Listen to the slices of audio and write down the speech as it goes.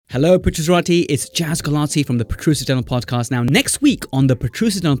Hello, Protruserati. It's Jaz Galati from the Protrusive Dental Podcast. Now, next week on the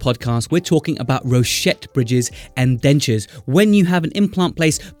Protrusive Dental Podcast, we're talking about Rochette bridges and dentures. When you have an implant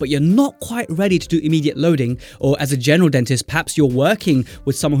placed, but you're not quite ready to do immediate loading, or as a general dentist, perhaps you're working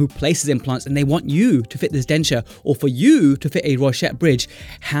with someone who places implants and they want you to fit this denture, or for you to fit a Rochette bridge,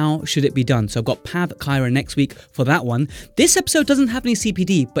 how should it be done? So I've got Pav Kyra next week for that one. This episode doesn't have any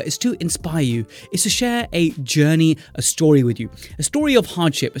CPD, but it's to inspire you. It's to share a journey, a story with you. A story of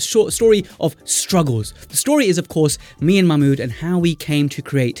hardship, a short story of struggles. The story is, of course, me and Mahmoud and how we came to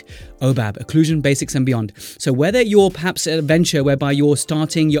create OBAB, Occlusion Basics and Beyond. So whether you're perhaps at a venture whereby you're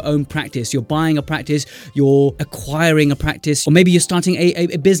starting your own practice, you're buying a practice, you're acquiring a practice, or maybe you're starting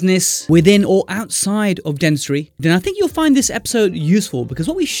a business within or outside of dentistry, then I think you'll find this episode useful because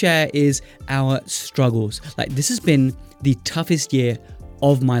what we share is our struggles. Like, this has been the toughest year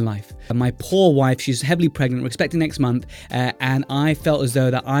of my life. My poor wife, she's heavily pregnant, we're expecting next month, and I felt as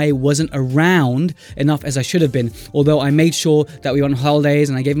though that I wasn't around enough as I should have been. Although I made sure that we went on holidays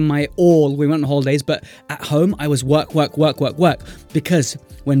and I gave him my all, we went on holidays, but at home I was work. Because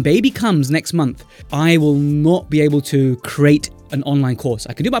when baby comes next month, I will not be able to create an online course.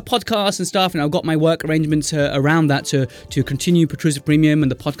 I can do my podcast and stuff, and I've got my work arrangements around that to continue Protrusive Premium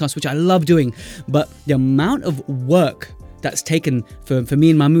and the podcast, which I love doing. But the amount of work that's taken for me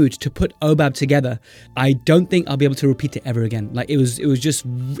and Mahmoud to put OBAB together, I don't think I'll be able to repeat it ever again. Like, it was just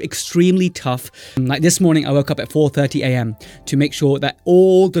extremely tough. Like, this morning I woke up at 4:30 a.m. to make sure that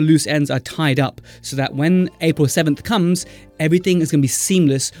all the loose ends are tied up so that when April 7th comes, everything is going to be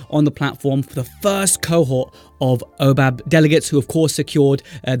seamless on the platform for the first cohort of OBAB delegates who, of course, secured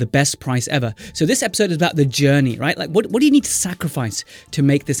the best price ever. So this episode is about the journey, right? Like, what do you need to sacrifice to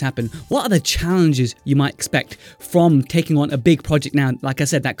make this happen? What are the challenges you might expect from taking on a big project now? Like I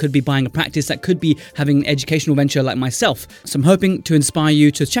said, that could be buying a practice, that could be having an educational venture like myself. So I'm hoping to inspire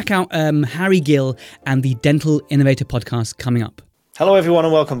you to check out Harry Gill and the Dental Innovator Podcast coming up. Hello, everyone,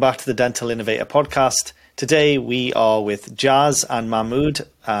 and welcome back to the Dental Innovator Podcast. Today we are with Jaz and Mahmoud,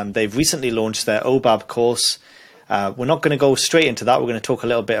 and they've recently launched their OBAB course. We're not going to go straight into that. We're going to talk a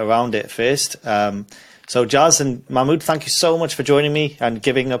little bit around it first. So Jaz and Mahmoud, thank you so much for joining me and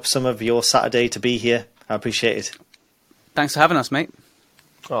giving up some of your Saturday to be here. I appreciate it. Thanks for having us, mate.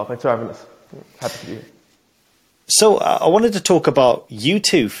 Oh, thanks for having us. Happy to be here. So I wanted to talk about you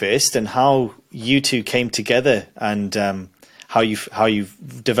two first and how you two came together and how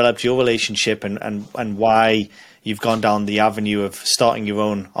you've developed your relationship and why you've gone down the avenue of starting your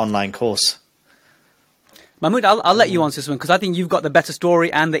own online course. Mahmoud, I'll let you answer this one because I think you've got the better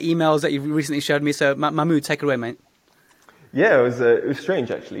story and the emails that you've recently showed me. So Mahmoud, take it away, mate. Yeah, it was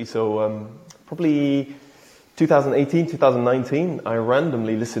strange actually. So probably 2018, 2019, I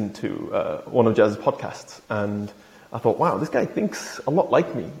randomly listened to one of Jaz's podcasts, and I thought, wow, this guy thinks a lot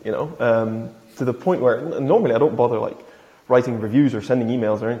like me, to the point where normally I don't bother like writing reviews or sending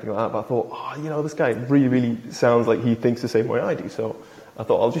emails or anything like that, but I thought, this guy really, really sounds like he thinks the same way I do. So I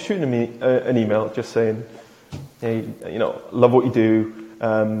thought I'll just shoot him an email just saying, hey, love what you do.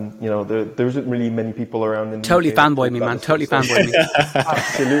 There isn't really many people around in the Totally UK fanboy me, man. Totally fanboy me.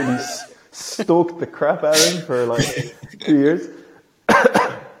 Absolutely stoked the crap out of him for like 2 years.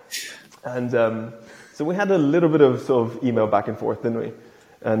 And so we had a little bit of sort of email back and forth, didn't we?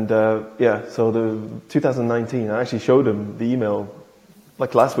 And so the 2019, I actually showed him the email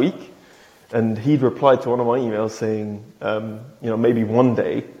like last week, and he'd replied to one of my emails saying, maybe one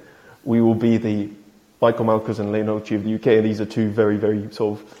day we will be the Michael Malkus and Lane Ochi of the UK. And these are two very, very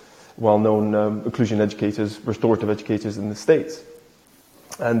sort of well-known occlusion educators, restorative educators in the States.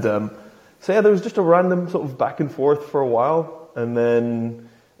 And there was just a random sort of back and forth for a while, and then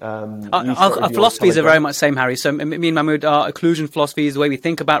our philosophies are very much the same, Harry. So me and Mahmoud, our occlusion philosophies, the way we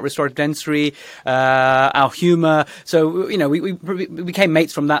think about restorative dentistry, our humour. So, we became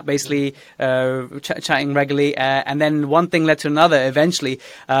mates from that, basically, chatting regularly. And then one thing led to another eventually.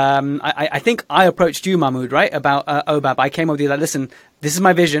 I think I approached you, Mahmoud, right, about OBAB. I came over to you like, listen, this is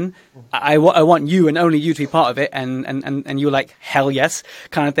my vision. I want you and only you to be part of it. And you were like, hell yes,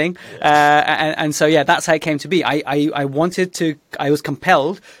 kind of thing. And so, yeah, that's how it came to be. I was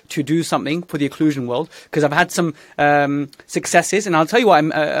compelled to do something for the occlusion world because I've had some successes. And I'll tell you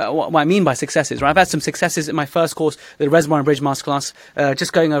what I mean by successes, right? I've had some successes in my first course, the Reservoir and Bridge Masterclass,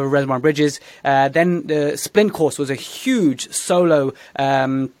 just going over Reservoir and Bridges. Then the Splint course was a huge solo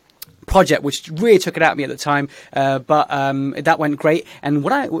project, which really took it out of me at the time, but that went great. And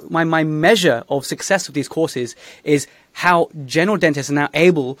what my measure of success of these courses is how general dentists are now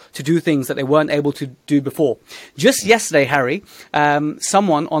able to do things that they weren't able to do before. Just yesterday, Harry,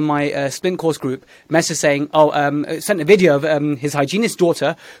 someone on my Splint course group messaged saying, sent a video of his hygienist's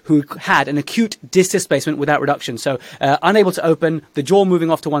daughter who had an acute disc displacement without reduction. So unable to open, the jaw moving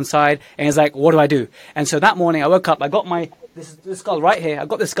off to one side, and he's like, what do I do? And so that morning I woke up, I got this skull right here, I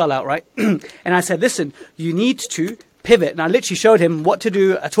got the skull out, right? And I said, listen, you need to pivot. And I literally showed him what to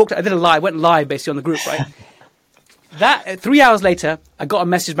do. I went live basically on the group, right? That 3 hours later, I got a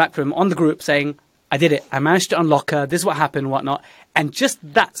message back from him on the group saying, I did it. I managed to unlock her. This is what happened, whatnot. And just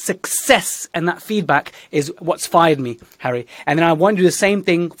that success and that feedback is what's fired me, Harry. And then I want to do the same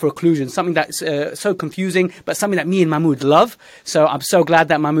thing for occlusion, something that's so confusing, but something that me and Mahmoud love. So I'm so glad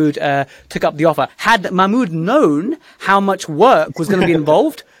that Mahmoud took up the offer. Had Mahmoud known how much work was going to be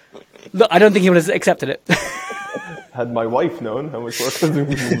involved, look, I don't think he would have accepted it. Had my wife known how much work was going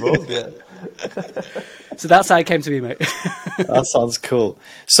to be involved, yeah. So that's how it came to me, mate. That sounds cool.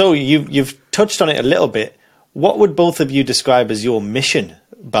 So you've touched on it a little bit. What would both of you describe as your mission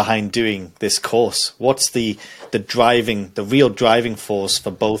behind doing this course? What's the real driving force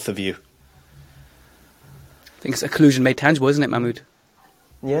for both of you? I think it's occlusion made tangible, isn't it, Mahmoud?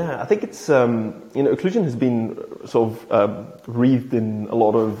 Yeah, I think it's occlusion has been sort of wreathed in a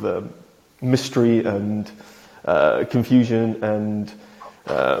lot of mystery and confusion and.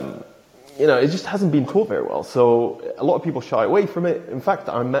 It just hasn't been taught very well. So a lot of people shy away from it. In fact,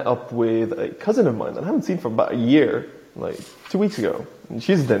 I met up with a cousin of mine that I haven't seen for about a year, like 2 weeks ago. And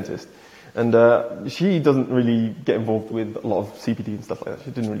she's a dentist. And she doesn't really get involved with a lot of CPD and stuff like that.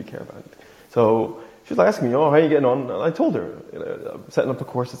 She didn't really care about it. So she was like asking me, how are you getting on? And I told her, I'm setting up a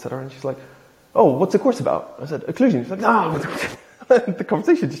course, etc. And she's like, what's the course about? I said, occlusion. She's like, no. The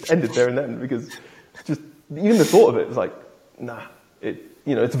conversation just ended there and then because just even the thought of it was like, nah,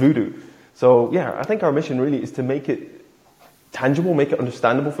 it's voodoo. So, yeah, I think our mission really is to make it tangible, make it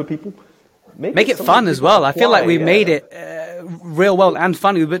understandable for people. Make it fun as well. I feel like we made it real well and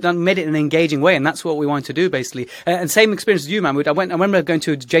fun. We made it in an engaging way, and that's what we wanted to do, basically. And same experience as you, Mahmoud. I remember going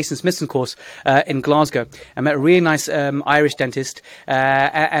to Jason Smithson's course in Glasgow. I met a really nice Irish dentist,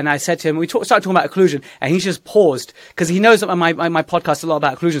 and I said to him, started talking about occlusion, and he just paused, because he knows that my podcast a lot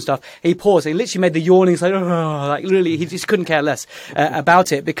about occlusion stuff. He paused, and he literally made the yawning, like really, he just couldn't care less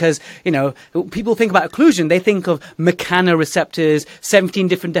about it, because, people think about occlusion, they think of mechanoreceptors, 17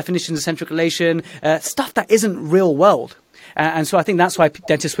 different definitions of centric relation, stuff that isn't real world. And so I think that's why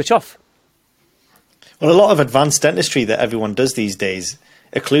dentists switch off. Well, a lot of advanced dentistry that everyone does these days,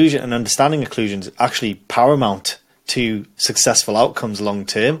 occlusion and understanding occlusion is actually paramount to successful outcomes long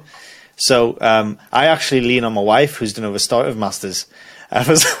term. So I actually lean on my wife, who's done a restorative masters,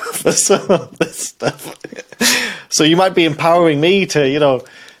 for some of this stuff. So you might be empowering me to,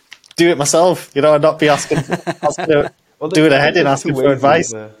 do it myself, and not be asking her, do it ahead and asking for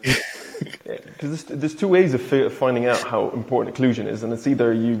advice. Because there's two ways of finding out how important occlusion is, and it's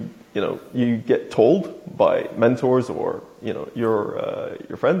either you get told by mentors or your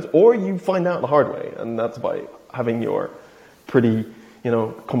friends, or you find out the hard way, and that's by having your pretty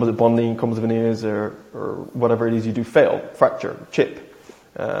composite bonding, composite veneers, or whatever it is you do fail, fracture, chip,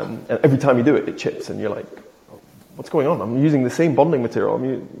 and every time you do it, it chips, and you're like, what's going on? I'm using the same bonding material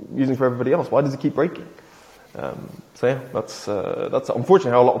I'm using for everybody else. Why does it keep breaking? So yeah, that's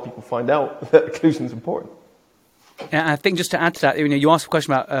unfortunately how a lot of people find out that occlusion is important. And I think just to add to that, you asked a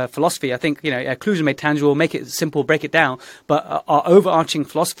question about philosophy. I think occlusion made tangible, make it simple, break it down. But our overarching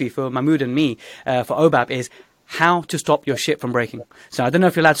philosophy for Mahmoud and me for OBAB is how to stop your shit from breaking. So I don't know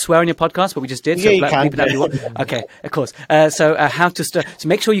if you're allowed to swear on your podcast, but we just did. Yeah, so you can. Keep it how you want. Okay, of course. So how to so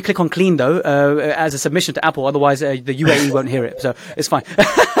make sure you click on clean though as a submission to Apple. Otherwise, the UAE won't hear it. So it's fine.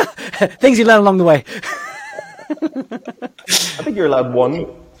 Things you learn along the way. I think you're allowed one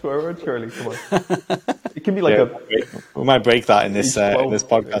swear word, surely. Come on. It can be like we might break that in this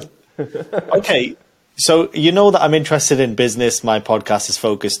podcast. Okay, so that I'm interested in business. My podcast is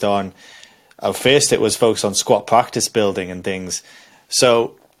focused on. First, it was focused on squat practice building and things.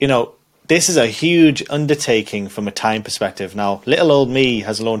 So this is a huge undertaking from a time perspective. Now, little old me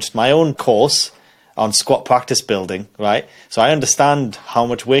has launched my own course on squat practice building, right? So I understand how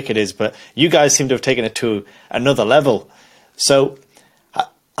much work it is, but you guys seem to have taken it to another level. So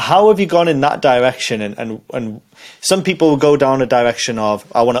how have you gone in that direction? And some people will go down a direction of,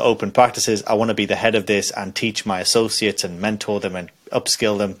 I want to open practices, I want to be the head of this and teach my associates and mentor them and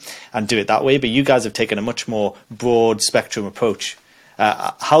upskill them and do it that way. But you guys have taken a much more broad spectrum approach.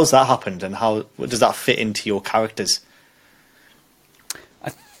 How's that happened, and how does that fit into your characters? I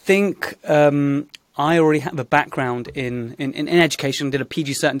think I already have a background in education, did a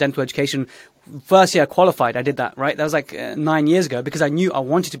PG cert in dental education. First year I qualified, I did that, right? That was like 9 years ago, because I knew I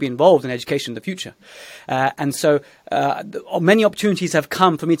wanted to be involved in education in the future. And so many opportunities have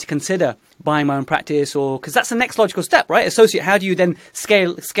come for me to consider buying my own practice, or because that's the next logical step, right? Associate, how do you then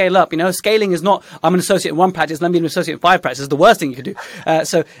scale up? You know, scaling is not, I'm an associate in one practice, let me be an associate in 5 practices. It's the worst thing you could do.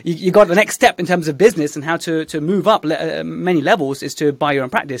 So you got the next step in terms of business and how to move up many levels is to buy your own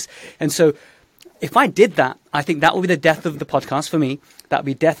practice. And so if I did that, I think that would be the death of the podcast for me. That would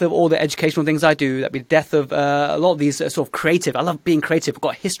be death of all the educational things I do. That would be death of a lot of these sort of creative. I love being creative. I've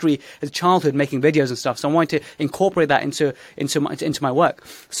got a history as a childhood making videos and stuff. So I wanted to incorporate that into my work.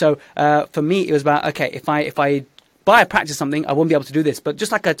 So for me, it was about, okay, if I buy a practice something, I won't be able to do this. But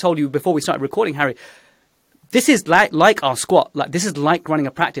just like I told you before we started recording, Harry, this is like our squat. Like, this is like running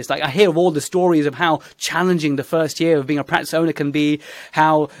a practice. Like, I hear of all the stories of how challenging the first year of being a practice owner can be,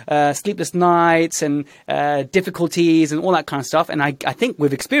 how sleepless nights and difficulties and all that kind of stuff. And I think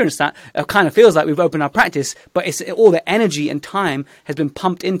we've experienced that. It kind of feels like we've opened our practice, but it's all the energy and time has been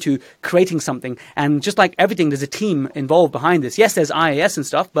pumped into creating something. And just like everything, there's a team involved behind this. Yes, there's IAS and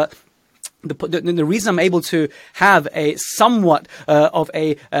stuff, but the reason I'm able to have a somewhat of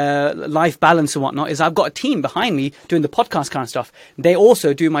a life balance and whatnot is I've got a team behind me doing the podcast kind of stuff. They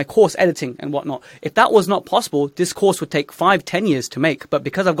also do my course editing and whatnot. If that was not possible, this course would take 5-10 years to make. But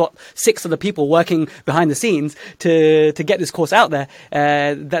because I've got 6 other people working behind the scenes to get this course out there,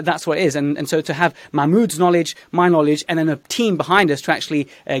 that's what it is. And so to have Mahmoud's knowledge, my knowledge, and then a team behind us to actually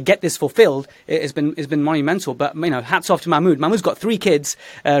get this fulfilled, has been monumental. But hats off to Mahmoud. Mahmoud's got 3 kids.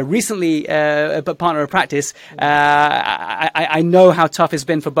 Recently. But partner of practice. I know how tough it's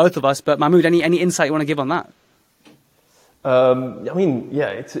been for both of us, but Mahmoud, any insight you want to give on that?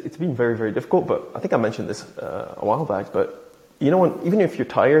 It's been very, very difficult, but I think I mentioned this a while back, but even if you're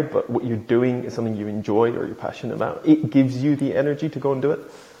tired, but what you're doing is something you enjoy or you're passionate about, it gives you the energy to go and do it.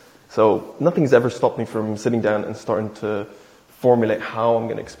 So nothing's ever stopped me from sitting down and starting to formulate how I'm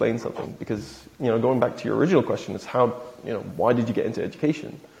going to explain something, because, going back to your original question, is why did you get into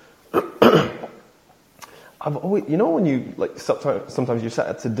education? I've always, when you sometimes you're sat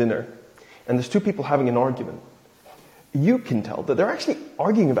at a dinner and there's 2 people having an argument, you can tell that they're actually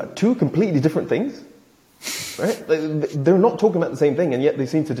arguing about 2 completely different things, right? They're not talking about the same thing, and yet they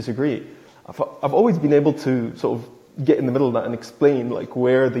seem to disagree. I've always been able to sort of get in the middle of that and explain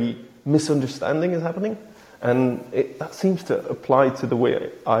where the misunderstanding is happening, and that seems to apply to the way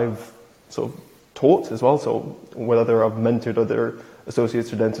I've sort of taught as well. So whether I've mentored other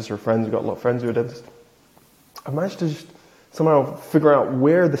associates or dentists or friends, we've got a lot of friends who are dentists, I've managed to just somehow figure out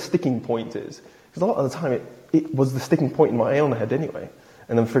where the sticking point is. Because a lot of the time it was the sticking point in my own head anyway.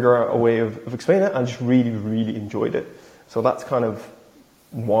 And then figure out a way of explaining it. I just really, really enjoyed it. So that's kind of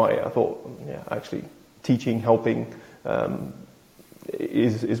why I thought, actually teaching, helping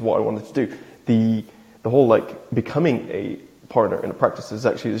is what I wanted to do. The whole becoming a partner in a practice is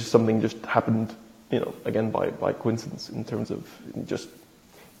actually just something just happened, again by coincidence, in terms of just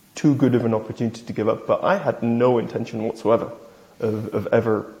too good of an opportunity to give up. But I had no intention whatsoever of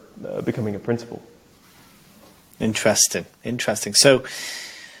ever becoming a principal. Interesting. So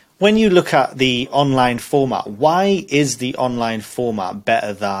when you look at the online format, why is the online format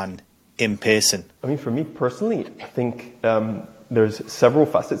better than in person? I mean, for me personally, I think there's several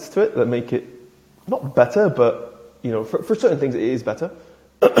facets to it that make it not better, but for certain things it is better.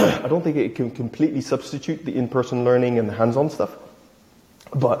 I don't think it can completely substitute the in-person learning and the hands-on stuff.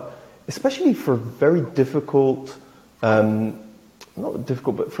 But especially for very difficult, not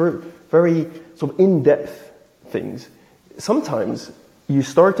difficult, but for very sort of in-depth things, sometimes you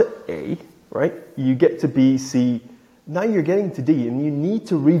start at A, right? You get to B, C, now you're getting to D, and you need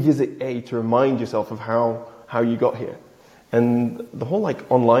to revisit A to remind yourself of how you got here. And the whole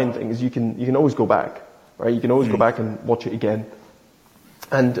online thing is you can always go back, right? You can always go back and watch it again.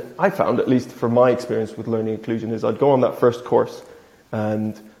 And I found, at least from my experience with learning occlusion, is I'd go on that first course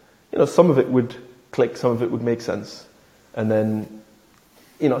and, some of it would click, some of it would make sense. And then,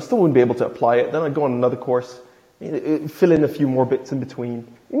 I still wouldn't be able to apply it. Then I'd go on another course, fill in a few more bits in between,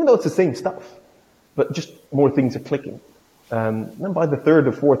 even though it's the same stuff, but just more things are clicking. And then by the 3rd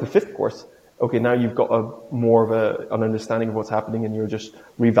or 4th or 5th course, okay, now you've got more of an understanding of what's happening and you're just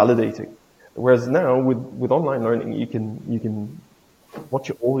revalidating. Whereas now with online learning, you can watch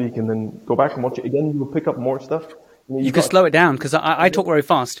it all, you can then go back and watch it again, you'll pick up more stuff. You can slow it down because I talk very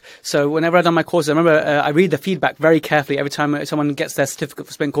fast. So whenever I've done my courses, I remember I read the feedback very carefully. Every time someone gets their certificate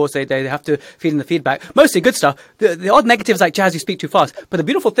for spin course, they have to feed in the feedback. Mostly good stuff. The odd negatives like Jaz, you speak too fast. But the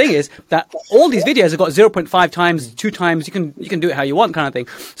beautiful thing is that all these videos have got 0.5 times, 2 times. You can do it how you want, kind of thing.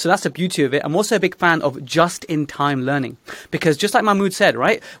 So that's the beauty of it. I'm also a big fan of just-in-time learning because just like Mahmoud said,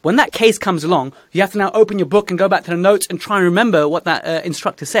 right, when that case comes along, you have to now open your book and go back to the notes and try and remember what that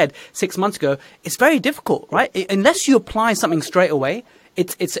instructor said 6 months ago. It's very difficult, right? Unless you apply something straight away,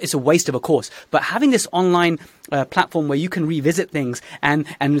 it's a waste of a course. But having this online platform where you can revisit things and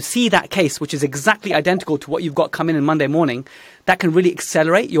see that case, which is exactly identical to what you've got coming in Monday morning, that can really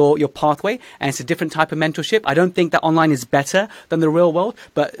accelerate your pathway. And it's a different type of mentorship. I don't think that online is better than the real world,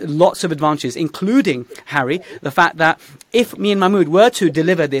 but lots of advantages, including, Harry, the fact that if me and Mahmoud were to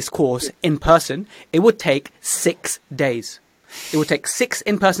deliver this course in person, it would take 6 days. It will take 6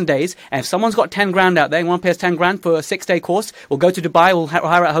 in-person days, and if someone's got 10 grand out there and want to pay us 10 grand for a 6-day course, we'll go to Dubai, we'll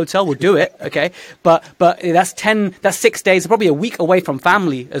hire a hotel, we'll do it, okay? But that's 6 days, probably a week away from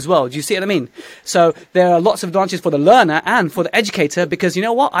family as well. Do you see what I mean? So there are lots of advantages for the learner and for the educator because you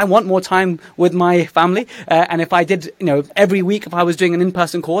know what? I want more time with my family, and if I did, every week if I was doing an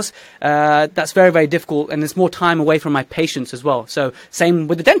in-person course, that's very, very difficult, and there's more time away from my patients as well. So same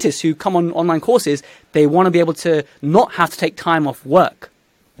with the dentists who come on online courses. They want to be able to not have to take time off work.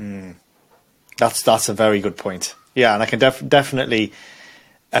 That's a very good point. Yeah, and I can definitely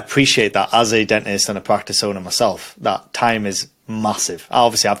appreciate that as a dentist and a practice owner myself. That time is massive.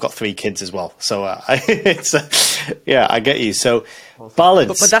 Obviously, I've got 3 kids as well, so I get you. So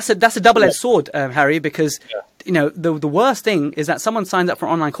balance, but that's a double-edged sword, Harry, because the worst thing is that someone signs up for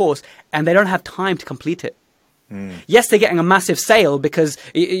an online course and they don't have time to complete it. Yes, they're getting a massive sale because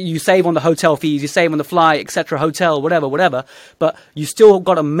you save on the hotel fees, you save on the flight, etc., hotel, whatever. But you still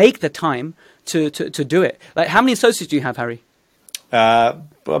got to make the time to do it. Like, how many associates do you have, Harry?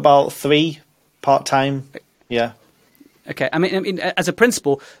 About 3 part-time. Yeah. Okay. I mean, as a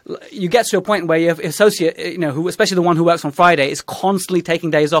principal, you get to a point where you have an associate, who, especially the one who works on Friday, is constantly taking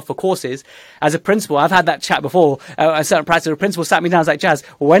days off for courses. As a principal, I've had that chat before. A certain practice, the principal sat me down and was like, Jaz,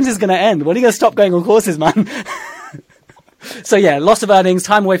 when's this going to end? When are you going to stop going on courses, man? So yeah, loss of earnings,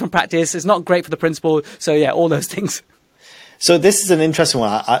 time away from practice. It's not great for the principal. So yeah, all those things. So this is an interesting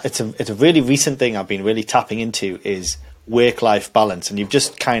one. It's a really recent thing I've been really tapping into is work-life balance, and you've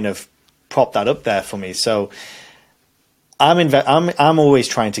just kind of propped that up there for me. So I'm always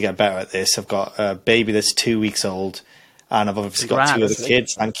trying to get better at this. I've got a baby that's 2 weeks old, and I've obviously got 2 other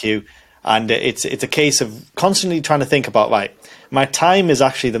kids. Thank you. And it's a case of constantly trying to think about, right, my time is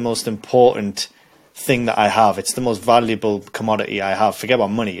actually the most important thing that I have. It's the most valuable commodity I have. Forget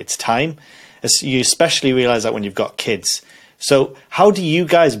about money. It's time. You especially realize that when you've got kids. So how do you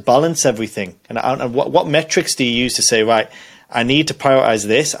guys balance everything? And what metrics do you use to say, right, I need to prioritize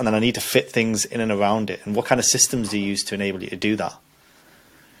this, and then I need to fit things in and around it? And what kind of systems do you use to enable you to do that?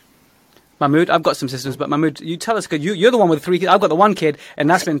 Mahmoud, I've got some systems, but Mahmoud, you tell us, because you're the one with 3 kids. I've got the 1 kid, and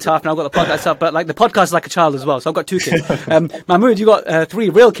that's been tough, and I've got the podcast stuff, but like the podcast is like a child as well, so I've got 2 kids. Mahmoud, you got 3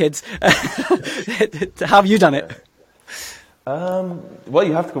 real kids. How have you done it? Well,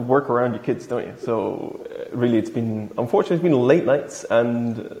 you have to work around your kids, don't you? So really, unfortunately, it's been late nights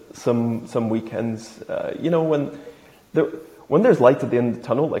and some weekends. When there's light at the end of the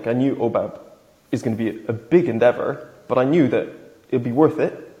tunnel, like I knew OBAB is going to be a big endeavor, but I knew that it'd be worth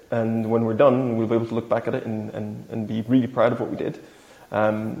it. And when we're done, we'll be able to look back at it and be really proud of what we did.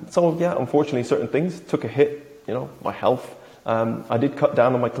 So yeah, unfortunately, certain things took a hit. My health. I did cut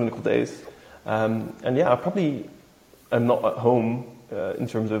down on my clinical days, and yeah, I probably am not at home in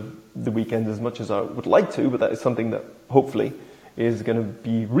terms of the weekends as much as I would like to. But that is something that hopefully is going to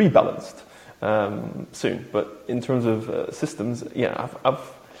be rebalanced soon. But in terms of systems, yeah,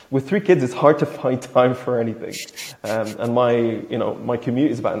 with 3 kids, it's hard to find time for anything. And my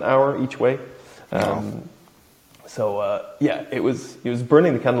commute is about an hour each way. So yeah, it was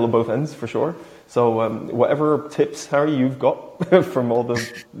burning the candle at both ends for sure. So whatever tips, Harry, you've got from all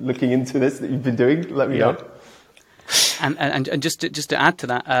the looking into this that you've been doing, let me know. And just to add to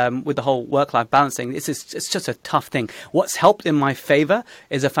that, with the whole work-life balancing, it's just a tough thing. What's helped in my favor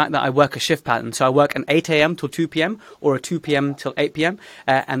is the fact that I work a shift pattern. So I work an 8 a.m. till 2 p.m. or a 2 p.m. till 8 p.m.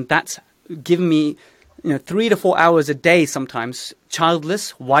 And that's given me 3 to 4 hours a day sometimes,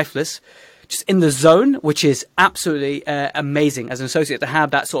 childless, wifeless, just in the zone, which is absolutely amazing as an associate to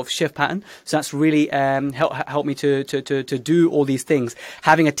have that sort of shift pattern. So that's really helped me to do all these things.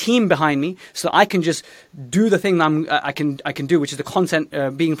 Having a team behind me, so I can just do the thing that I can do, which is the content,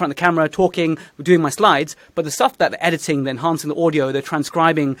 being in front of the camera, talking, doing my slides. But the stuff that the editing, the enhancing the audio, the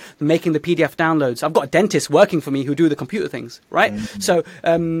transcribing, making the PDF downloads. I've got a dentist working for me who do the computer things, right? So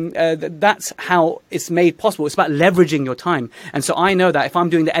that's how it's made possible. It's about leveraging your time. And so I know that if I'm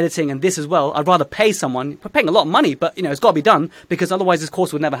doing the editing and this as well, I'd rather pay someone, paying a lot of money, but it's got to be done because otherwise this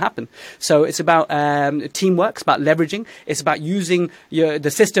course would never happen. So it's about teamwork, it's about leveraging, it's about using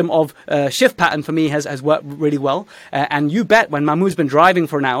the system of shift pattern for me has worked really well. And you bet when Mahmoud's been driving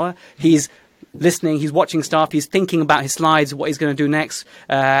for an hour, he's listening, he's watching stuff, he's thinking about his slides, what he's going to do next,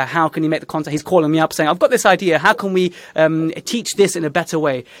 how can he make the content. He's calling me up saying, I've got this idea, how can we teach this in a better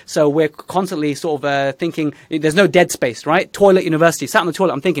way? So we're constantly sort of thinking, there's no dead space, right? Toilet university, sat on the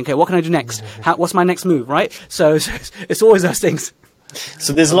toilet, I'm thinking, okay, what can I do next? What's my next move, right? So it's always those things.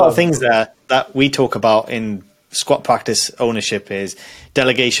 So there's a lot of things there that we talk about in squat practice ownership, is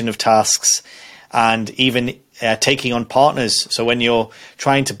delegation of tasks and even taking on partners. So when you're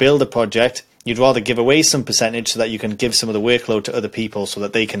trying to build a project, you'd rather give away some percentage so that you can give some of the workload to other people so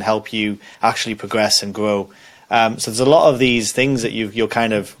that they can help you actually progress and grow. So there's a lot of these things that you're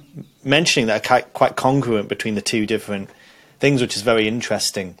kind of mentioning that are quite congruent between the two different things, which is very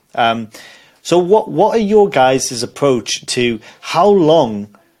interesting. So what are your guys' approach to how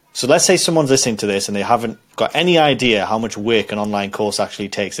long? So let's say someone's listening to this and they haven't got any idea how much work an online course actually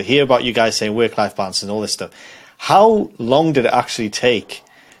takes. They hear about you guys saying work-life balance and all this stuff. How long did it actually take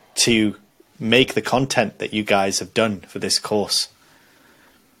to make the content that you guys have done for this course?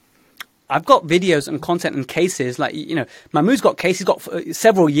 I've got videos and content and cases, like, Mahmoud's got cases, he's got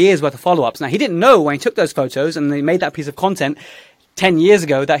several years worth of follow-ups. Now, he didn't know when he took those photos and they made that piece of content 10 years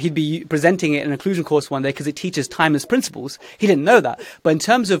ago that he'd be presenting it in an occlusion course one day because it teaches timeless principles. He didn't know that. But in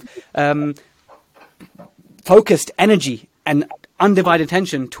terms of focused energy and undivided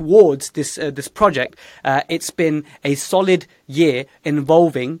attention towards this project, it's been a solid year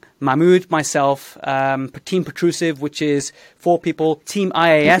involving Mahmoud, myself, Team Protrusive, which is 4 people, Team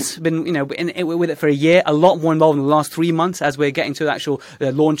IAS, been with it for a year, a lot more involved in the last 3 months as we're getting to the actual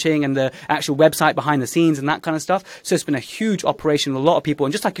launching and the actual website behind the scenes and that kind of stuff. So it's been a huge operation with a lot of people.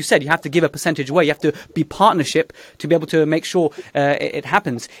 And just like you said, you have to give a percentage away. You have to be partnership to be able to make sure it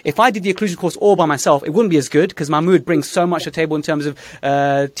happens. If I did the occlusion course all by myself, it wouldn't be as good because Mahmoud brings so much to the table in terms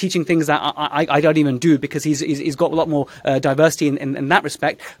of teaching things that I don't even do because he's got a lot more diversity in that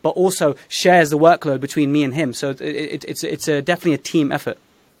respect, but also shares the workload between me and him. So it's definitely a team effort.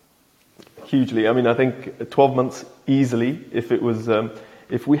 Hugely. I mean, I think 12 months easily. If it was,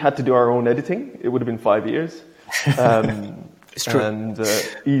 if we had to do our own editing, it would have been 5 years. It's true. And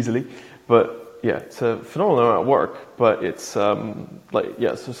easily. But yeah, it's a phenomenal amount of work. But it's so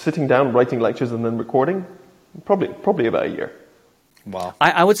sitting down, writing lectures, and then recording, probably about a year. Wow.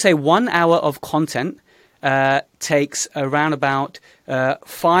 I would say 1 hour of content takes around about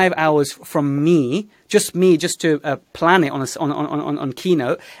 5 hours from me, just to plan it on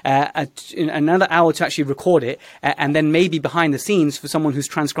Keynote, another hour to actually record it, and then maybe behind the scenes for someone who's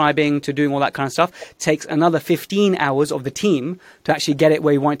transcribing to doing all that kind of stuff takes another 15 hours of the team to actually get it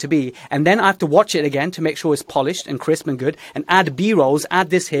where you want it to be. And then I have to watch it again to make sure it's polished and crisp and good, and add B-rolls, add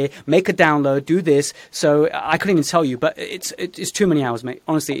this here, make a download, do this. So I couldn't even tell you, but it's too many hours, mate.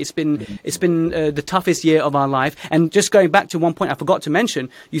 Honestly, it's been the toughest year of our life. And just going back to one point I forgot to mention,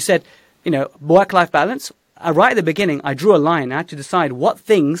 you said, work-life balance. Right at the beginning, I drew a line. I had to decide what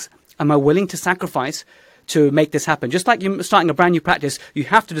things am I willing to sacrifice to make this happen. Just like you're starting a brand new practice, you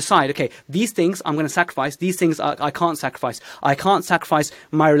have to decide, okay, these things I'm going to sacrifice, these things I can't sacrifice. I can't sacrifice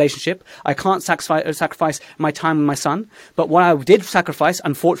my relationship. I can't sacrifice my time with my son. But what I did sacrifice,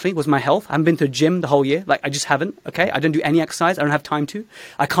 unfortunately, was my health. I haven't been to the gym the whole year. Like, I just haven't, okay? I don't do any exercise. I don't have time to.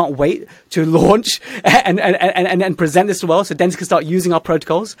 I can't wait to launch and present this to the world so dentists can start using our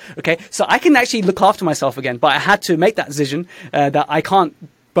protocols, okay? So I can actually look after myself again. But I had to make that decision that I can't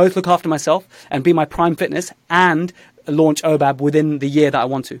both look after myself and be my prime fitness and launch OBAB within the year that I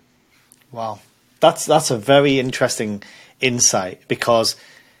want to. Wow. That's a very interesting insight, because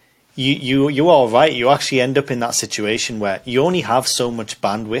you are right. You actually end up in that situation where you only have so much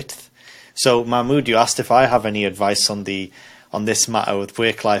bandwidth. So Mahmoud, you asked if I have any advice on this matter with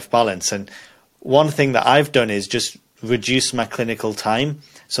work-life balance. And one thing that I've done is just reduce my clinical time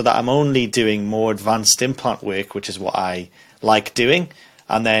so that I'm only doing more advanced implant work, which is what I like doing.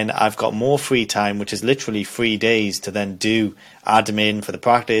 And then I've got more free time, which is literally 3 days to then do admin for the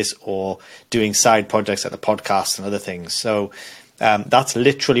practice or doing side projects like the podcast and other things. So That's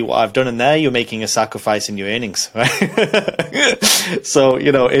literally what I've done. And there you're making a sacrifice in your earnings, right? So,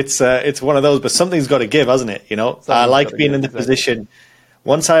 it's one of those, but something's got to give, hasn't it? I like being in the position.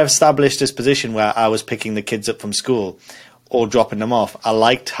 Once I established this position where I was picking the kids up from school or dropping them off, I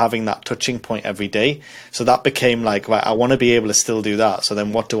liked having that touching point every day. So that became like, right, I want to be able to still do that. So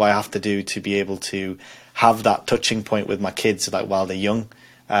then what do I have to do to be able to have that touching point with my kids, like while they're young?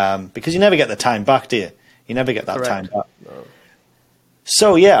 Because you never get the time back, do you? You never get that Correct. time back. No.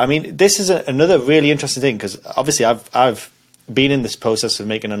 So yeah, I mean, this is another really interesting thing, because obviously I've been in this process of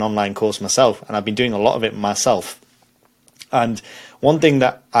making an online course myself, and I've been doing a lot of it myself. And one thing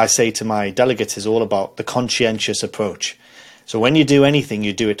that I say to my delegates is all about the conscientious approach. So when you do anything,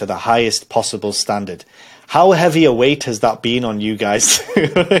 you do it to the highest possible standard. How heavy a weight has that been on you guys?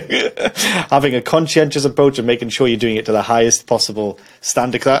 Having a conscientious approach and making sure you're doing it to the highest possible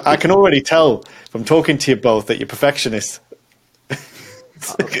standard. 'Cause I can already tell from talking to you both that you're perfectionists.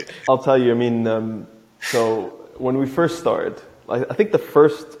 I'll tell you, I mean, so when we first started, I think the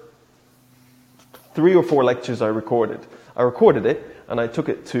first 3 or 4 lectures I recorded it and I took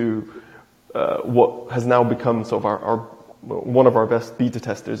it to what has now become sort of our one of our best beta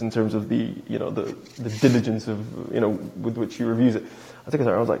testers in terms of the diligence of, with which he reviews it. I took it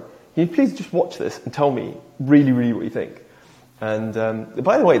there and I was like, can you please just watch this and tell me really, really what you think? And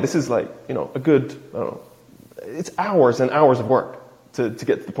by the way, this is like, a good, I don't know, it's hours and hours of work to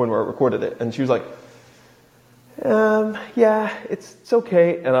get to the point where I recorded it. And she was like, yeah, it's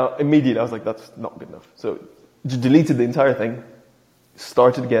okay. And immediately I was like, that's not good enough. So just deleted the entire thing,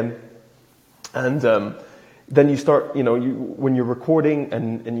 started again. And then you start, when you're recording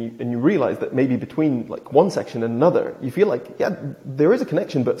and you realize that maybe between like one section and another, you feel like, yeah, there is a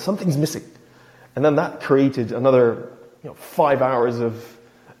connection, but something's missing. And then that created another 5 hours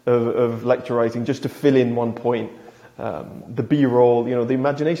of lecture writing just to fill in one point. The B-roll, the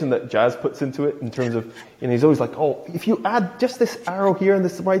imagination that Jaz puts into it in terms of, he's always like, oh, if you add just this arrow here and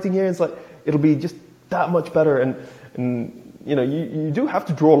this writing here, it's like, it'll be just that much better. And you do have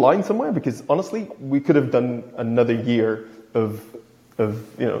to draw a line somewhere, because honestly, we could have done another year of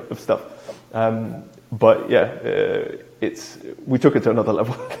stuff. But yeah, we took it to another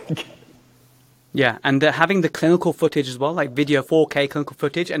level, I think. Yeah, and having the clinical footage as well, like video 4K clinical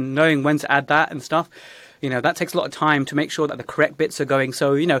footage, and knowing when to add that and stuff, that takes a lot of time to make sure that the correct bits are going.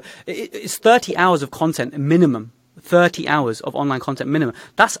 So, it's 30 hours of content minimum. 30 hours of online content minimum.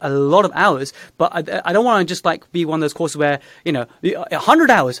 That's a lot of hours, but I don't want to just like be one of those courses where, 100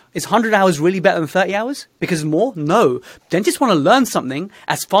 hours. Is 100 hours really better than 30 hours? Because more? No. Dentists want to learn something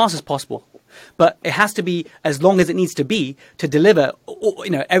as fast as possible. But it has to be as long as it needs to be to deliver,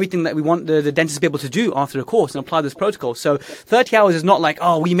 everything that we want the dentist to be able to do after the course and apply this protocol. So 30 hours is not like,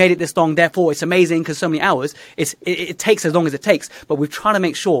 oh, we made it this long, therefore it's amazing because so many hours. It takes as long as it takes. But we've tried to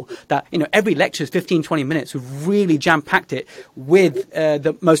make sure that, every lecture is 15, 20 minutes. We've really jam-packed it with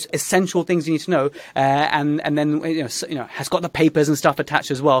the most essential things you need to know. And then, has got the papers and stuff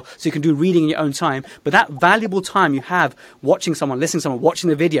attached as well. So you can do reading in your own time. But that valuable time you have watching someone, listening to someone, watching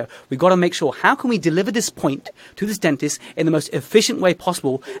the video, we've got to make sure, how can we deliver this point to this dentist in the most efficient way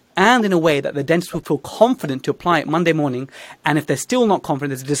possible, and in a way that the dentist will feel confident to apply it Monday morning. And if they're still not confident,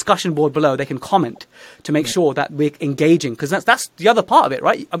 there's a discussion board below. They can comment to make sure that we're engaging, because that's the other part of it,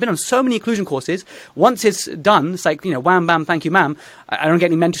 right? I've been on so many occlusion courses. Once it's done, it's like, wham, bam, thank you, ma'am. I don't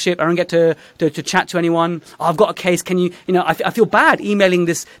get any mentorship. I don't get to chat to anyone. Oh, I've got a case. Can you, I feel bad emailing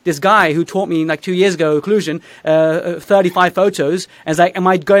this guy who taught me like 2 years ago occlusion, 35 photos, and it's like, am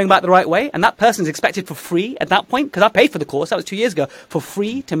I going about the right way? And that person is expected for free at that point, because I paid for the course, that was 2 years ago, for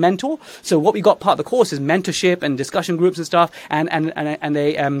free to mentor. So what we got part of the course is mentorship and discussion groups and stuff, and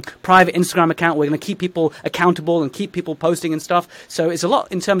a private Instagram account. We're going to keep people accountable and keep people posting and stuff. So it's a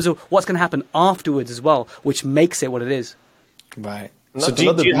lot in terms of what's going to happen afterwards as well, which makes it what it is. Right. And that's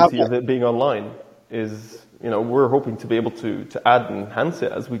another beauty of it being online is, we're hoping to be able to add and enhance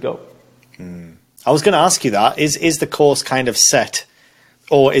it as we go. I was going to ask you that. Is the course kind of set,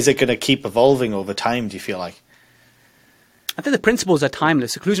 or is it going to keep evolving over time, do you feel like? I think the principles are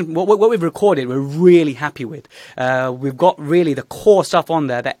timeless. Occlusion, what we've recorded, we're really happy with. We've got really the core stuff on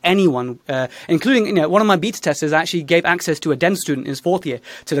there that anyone, including, one of my beta testers actually gave access to a dental student in his 4th year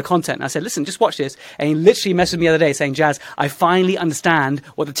to the content. And I said, listen, just watch this. And he literally messaged me the other day saying, Jaz, I finally understand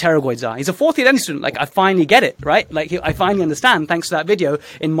what the pterygoids are. He's a 4th year dental student. Like, I finally get it, right? Like, I finally understand thanks to that video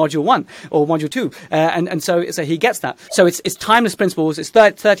in module 1 or module 2. And so he gets that. So it's timeless principles. It's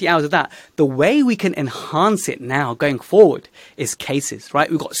 30 hours of that. The way we can enhance it now going forward is cases, right?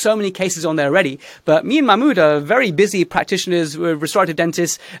 We've got so many cases on there already, but me and Mahmoud are very busy practitioners, we're restorative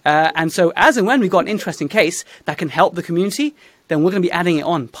dentists, and so as and when we've got an interesting case that can help the community, then we're going to be adding it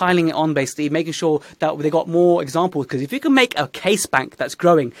on, piling it on, basically, making sure that they got more examples. Because if you can make a case bank that's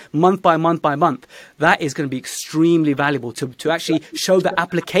growing month by month by month, that is going to be extremely valuable to actually show the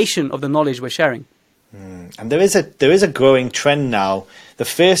application of the knowledge we're sharing. And there is a growing trend now. The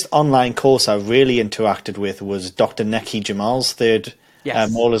first online course I really interacted with was Dr. Neki Jamal's third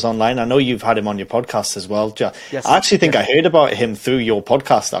Molars Online. I know you've had him on your podcast as well. Yes. I actually think I heard about him through your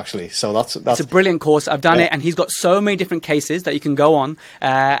podcast, actually. So that's it's a brilliant course. I've done it, and he's got so many different cases that you can go on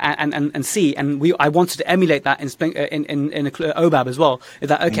and see. And I wanted to emulate that in OBAB as well. Is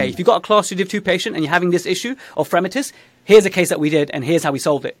that okay? If you've got a class div 2 patient and you're having this issue of fremitus, here's a case that we did, and here's how we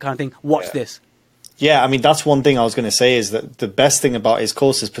solved it, kind of thing. Watch this. Yeah, I mean, that's one thing I was going to say, is that the best thing about his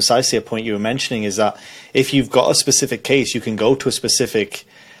course is precisely a point you were mentioning, is that if you've got a specific case, you can go to a specific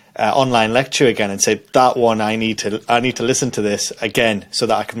online lecture again and say, that one, I need to listen to this again so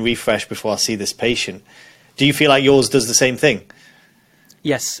that I can refresh before I see this patient. Do you feel like yours does the same thing?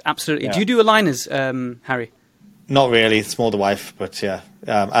 Yes, absolutely. Yeah. Do you do aligners, Harry? Not really. It's more the wife, but yeah,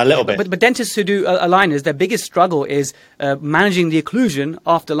 a little bit. But dentists who do aligners, their biggest struggle is managing the occlusion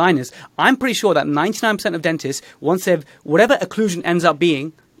after aligners. I'm pretty sure that 99% of dentists, once they've, whatever occlusion ends up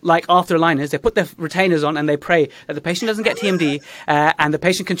being, like after aligners, they put their retainers on and they pray that the patient doesn't get TMD and the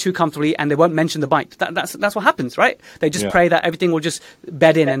patient can chew comfortably and they won't mention the bite. That's what happens, right? They just pray that everything will just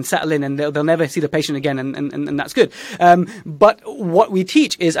bed in and settle in and they'll never see the patient again, and that's good. But what we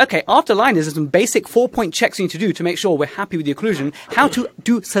teach is, okay, after aligners, there's some basic 4-point checks you need to do to make sure we're happy with the occlusion, how to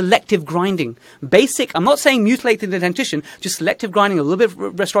do selective grinding. Basic, I'm not saying mutilating the dentition, just selective grinding, a little bit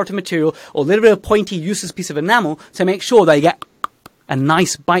of restorative material or a little bit of pointy, useless piece of enamel to make sure that you get a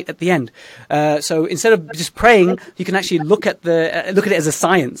nice bite at the end. So instead of just praying, you can actually look at it as a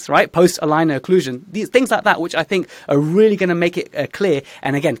science, right? Post-aligner occlusion. These things like that, which I think are really going to make it clear.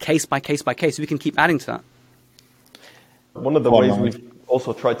 And again, case by case by case, we can keep adding to that. One of the ways we've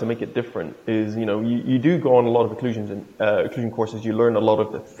also tried to make it different is, you do go on a lot of occlusion courses, you learn a lot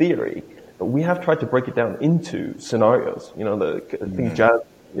of the theory, but we have tried to break it down into scenarios. I think Jaz,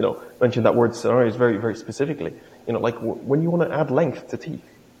 mentioned that word scenarios very, very specifically. Like when you want to add length to teeth,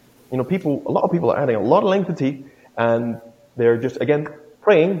 a lot of people are adding a lot of length to teeth and they're just, again,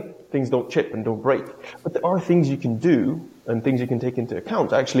 praying things don't chip and don't break. But there are things you can do and things you can take into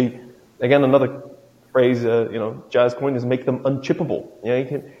account. Actually, again, another phrase, Jaz coined is make them unchippable.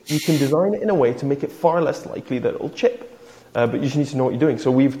 You can design it in a way to make it far less likely that it'll chip. But you just need to know what you're doing.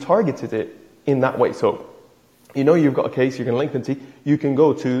 So we've targeted it in that way. So, you've got a case, you're going to lengthen teeth, you can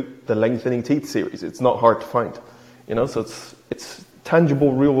go to the Lengthening Teeth series. It's not hard to find. So it's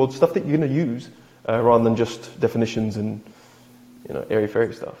tangible, real-world stuff that you're going to use rather than just definitions and,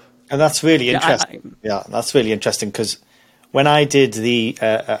 airy-fairy stuff. And that's really interesting. That's really interesting because when I did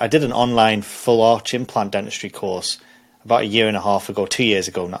I did an online full arch implant dentistry course about 1.5 years ago, 2 years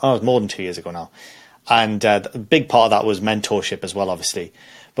ago now. Oh, it was more than 2 years ago now. And a big part of that was mentorship as well, obviously.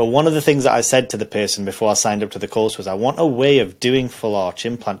 But one of the things that I said to the person before I signed up to the course was I want a way of doing full arch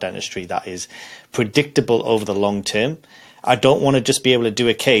implant dentistry that is predictable over the long term. I don't want to just be able to do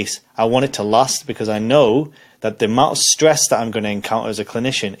a case. I want it to last because I know that the amount of stress that I'm going to encounter as a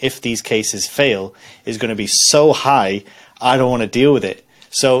clinician if these cases fail is going to be so high, I don't want to deal with it.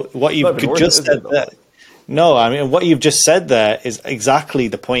 So what you've just said there, what you've just said there is exactly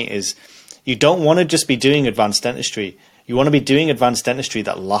the point. Is you don't want to just be doing advanced dentistry. You want to be doing advanced dentistry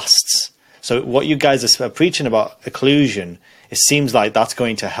that lasts. So what you guys are preaching about occlusion, it seems like that's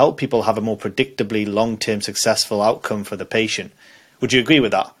going to help people have a more predictably long-term successful outcome for the patient. Would you agree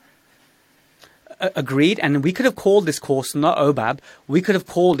with that? Agreed. And we could have called this course not OBAB. We could have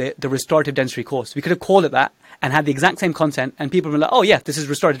called it the Restorative Dentistry course. We could have called it that and had the exact same content, and people were like, oh yeah, this is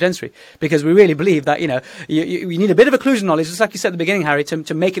restorative dentistry, because we really believe that, you need a bit of occlusion knowledge, just like you said at the beginning, Harry,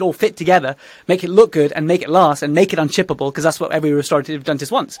 to make it all fit together, make it look good and make it last and make it unchippable, because that's what every restorative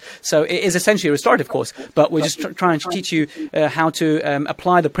dentist wants. So it is essentially a restorative course, but we're just trying to teach you how to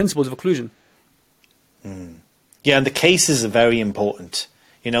apply the principles of occlusion. Yeah, and the cases are very important.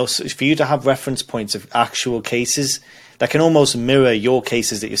 So for you to have reference points of actual cases that can almost mirror your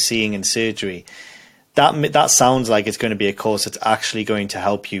cases that you're seeing in surgery, that sounds like it's going to be a course that's actually going to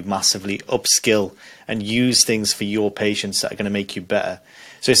help you massively upskill and use things for your patients that are going to make you better.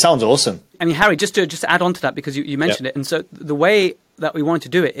 So it sounds awesome. And Harry, just to add on to that, because you mentioned it, and so the way that we wanted to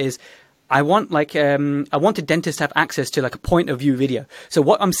do it is, I wanted dentists to have access to like a point of view video. So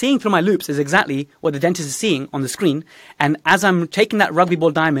what I'm seeing through my loops is exactly what the dentist is seeing on the screen. And as I'm taking that rugby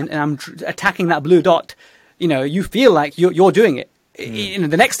ball diamond and I'm attacking that blue dot, you feel like you're doing it.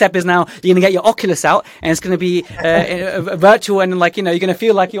 the next step is now you're going to get your Oculus out, and it's going to be virtual, and like, you're going to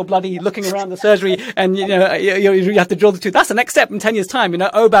feel like you're bloody looking around the surgery, and you have to drill the tooth. That's the next step in 10 years' time.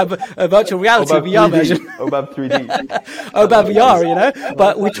 OBAB virtual reality OBAB VR 3D, version. OBAB 3D. OBAB VR,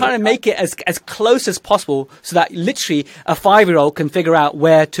 But we're trying to make it as close as possible so that literally a 5-year-old can figure out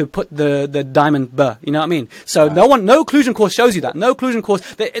where to put the diamond burr. You know what I mean? So no occlusion course shows you that. No occlusion course.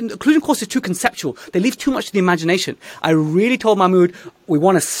 The occlusion course is too conceptual. They leave too much to the imagination. I really told Mahmoud, we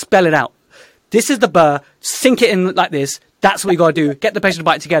want to spell it out. This is the burr. Sink it in like this. That's what you got to do. Get the patient to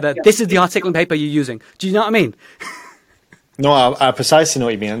bite together. This is the articulate paper you're using. Do you know what I mean? No, I precisely know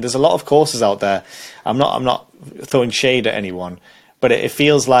what you mean. And there's a lot of courses out there. I'm not throwing shade at anyone, but it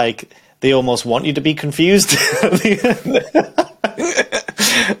feels like they almost want you to be confused.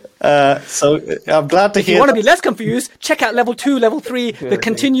 So I'm glad to hear. If you want to be less confused, check out level 2, level 3, the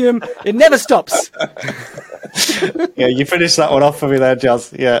continuum. It never stops. Yeah, you finished that one off for me there,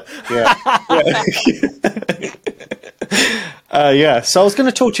 Jaz. Yeah. So I was going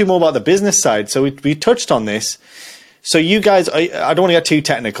to talk to you more about the business side. So we touched on this. So you guys, I don't want to get too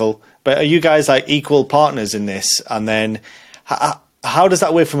technical, but are you guys like equal partners in this? And then how does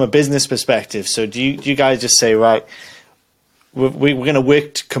that work from a business perspective? So do you guys just say, right, we're going to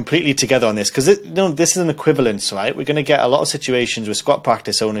work completely together on this? Because this is an equivalence, right? We're going to get a lot of situations with squat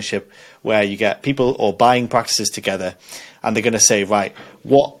practice ownership where you get people or buying practices together, and they're going to say, right,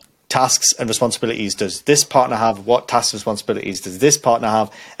 what tasks and responsibilities does this partner have? What tasks and responsibilities does this partner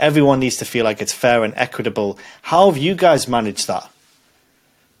have? Everyone needs to feel like it's fair and equitable. How have you guys managed that?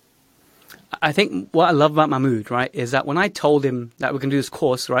 I think what I love about Mahmoud, right, is that when I told him that we're going to do this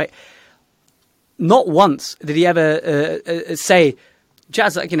course, right, not once did he ever say,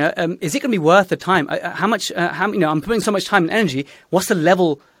 Jaz, like, is it going to be worth the time? How much, I'm putting so much time and energy. What's the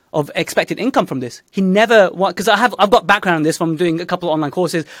level of expected income from this? He never, because I've got background in this from doing a couple of online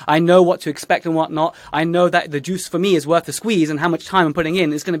courses. I know what to expect and what not. I know that the juice for me is worth the squeeze, and how much time I'm putting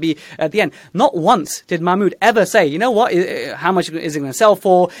in is going to be at the end. Not once did Mahmoud ever say, you know what, how much is it going to sell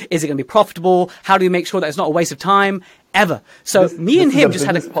for? Is it going to be profitable? How do we make sure that it's not a waste of time? Ever. So me and him just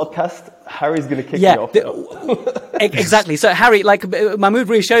had a podcast. Harry's going to kick me off. Exactly. So Harry, like Mahmoud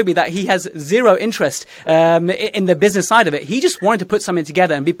really showed me that he has zero interest in the business side of it. He just wanted to put something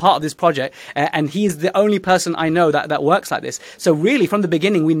together and be part of this project. And he's the only person I know that works like this. So really, from the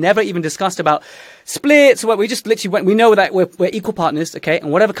beginning, we never even discussed about splits. We just literally went. We know that we're equal partners, okay?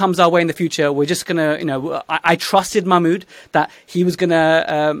 And whatever comes our way in the future, we're just gonna, I trusted Mahmoud that he was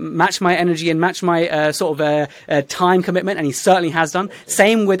gonna match my energy and match my time commitment, and he certainly has done.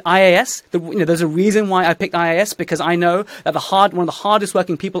 Same with IAS. There's a reason why I picked IAS, because I know that one of the hardest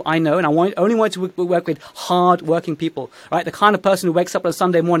working people I know, and I only want to work with hard working people, right? The kind of person who wakes up on a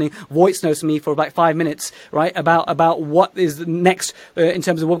Sunday morning, voice notes me for about 5 minutes, right? About what is next in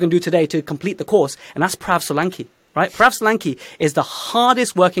terms of what we're going to do today to complete the course. And that's Prav Solanki, right? Prav Solanki is the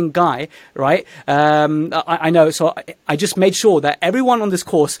hardest working guy, right? I know. So I just made sure that everyone on this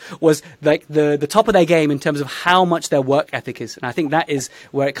course was like the top of their game in terms of how much their work ethic is. And I think that is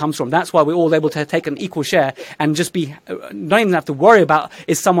where it comes from. That's why we're all able to take an equal share and just not even have to worry about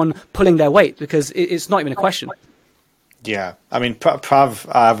is someone pulling their weight, because it's not even a question. Yeah. I mean, Prav,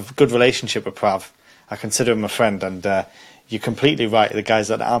 I have a good relationship with Prav. I consider him a friend, and you're completely right. The guy's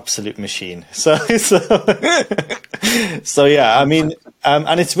an absolute machine. So yeah, I mean,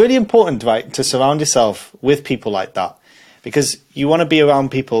 and it's really important, right, to surround yourself with people like that, because you want to be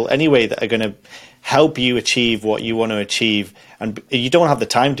around people anyway that are going to help you achieve what you want to achieve. And you don't have the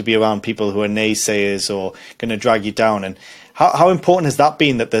time to be around people who are naysayers or going to drag you down. And how important has that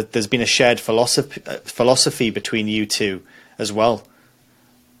been, that there's been a shared philosophy between you two as well?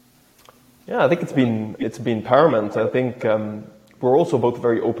 Yeah, I think it's been paramount. I think we're also both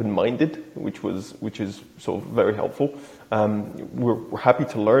very open-minded, which is sort of very helpful. We're happy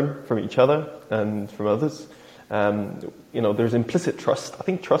to learn from each other and from others. There's implicit trust. I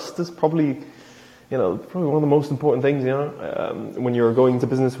think trust is probably one of the most important things. When you're going to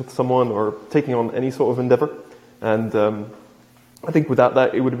business with someone or taking on any sort of endeavor, and I think without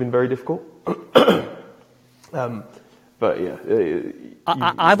that it would have been very difficult. But yeah.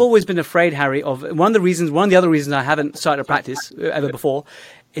 I've always been afraid, Harry, of one of the other reasons I haven't started a practice ever before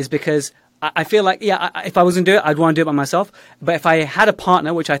is because I feel like, if I was going to do it, I'd want to do it by myself. But if I had a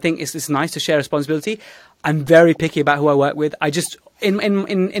partner, which I think is nice to share responsibility, I'm very picky about who I work with. I just,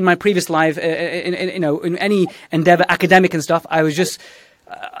 in my previous life, in any endeavor, academic and stuff, I was just,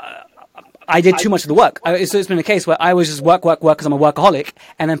 I did too much of the work. So it's been a case where I was just work because I'm a workaholic,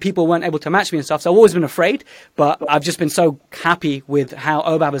 and then people weren't able to match me and stuff. So I've always been afraid, but I've just been so happy with how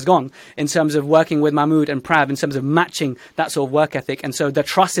OBAB has gone in terms of working with Mahmoud and Prav in terms of matching that sort of work ethic. And so the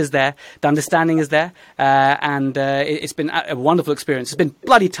trust is there, the understanding is there, and it's been a wonderful experience. It's been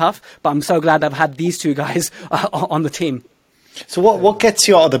bloody tough, but I'm so glad I've had these two guys on the team. So what gets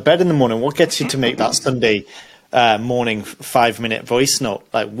you out of the bed in the morning? What gets you to make that Sunday morning 5-minute voice note?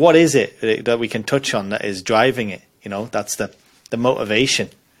 Like, what is it that we can touch on that is driving it? That's the motivation.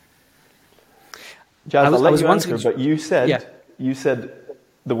 Jaz, I'll let you answer, but you said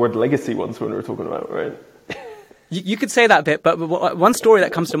the word legacy once when we were talking about it, right? You could say that bit, but one story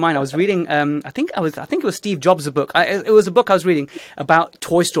that comes to mind, I was reading, I think it was Steve Jobs' book. It was a book I was reading about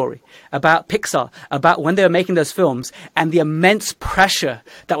Toy Story, about Pixar, about when they were making those films and the immense pressure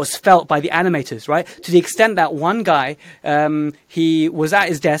that was felt by the animators, right? To the extent that one guy, he was at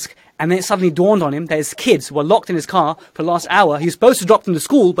his desk, and then it suddenly dawned on him that his kids were locked in his car for the last hour. He was supposed to drop them to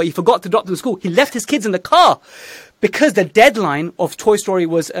school, but he forgot to drop them to school. He left his kids in the car because the deadline of Toy Story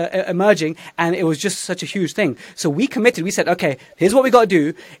was emerging, and it was just such a huge thing. So we committed. We said, okay, here's what we got to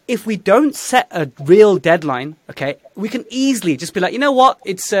do. If we don't set a real deadline, okay, we can easily just be like, you know what,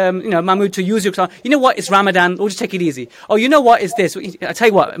 it's, Mahmoud, to use your example, you know what, it's Ramadan, we'll just take it easy. Oh, you know what, it's this. I tell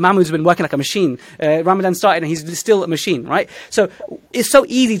you what, Mahmoud's been working like a machine. Ramadan started and he's still a machine, right? So it's so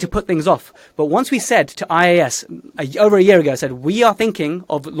easy to put things off. But once we said to IAS, over a year ago, I said, we are thinking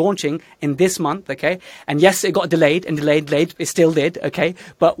of launching in this month, okay? And yes, it got delayed. It still did, okay?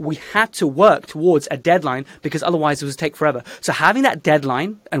 But we had to work towards a deadline because otherwise it would take forever. So having that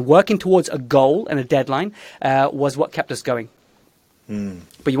deadline and working towards a goal and a deadline was what kept us going.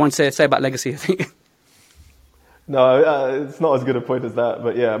 But you want to say about legacy, I think. No, it's not as good a point as that.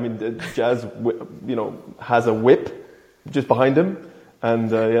 But yeah, I mean, Jaz, has a whip just behind him. And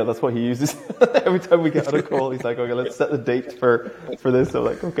that's what he uses every time we get on a call. He's like, okay, let's set the date for this. So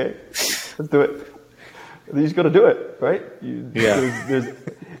like, okay, let's do it. You just got to do it, right? There's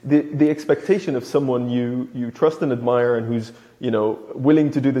the expectation of someone you trust and admire and who's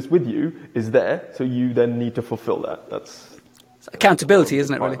willing to do this with you is there. So you then need to fulfill that. That's accountability,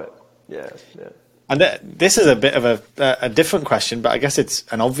 isn't it? Really? Yeah. And this is a bit of a different question, but I guess it's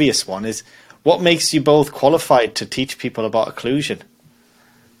an obvious one. Is what makes you both qualified to teach people about occlusion?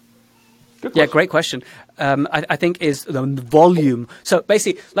 Yeah, great question. I think is the volume. So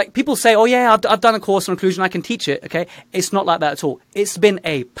basically, like people say, oh yeah, I've done a course on occlusion, I can teach it, okay? It's not like that at all. It's been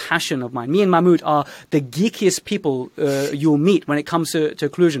a passion of mine. Me and Mahmoud are the geekiest people you'll meet when it comes to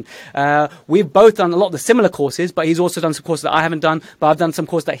occlusion. We've both done a lot of the similar courses, but he's also done some courses that I haven't done, but I've done some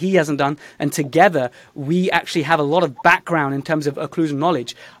courses that he hasn't done. And together, we actually have a lot of background in terms of occlusion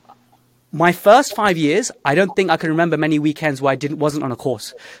knowledge. My first 5 years, I don't think I can remember many weekends where I wasn't on a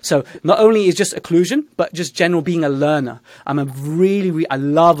course. So not only is just occlusion, but just general being a learner. I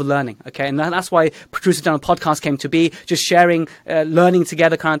love learning, okay? And that's why Protrusive Dental Podcast came to be, just sharing, learning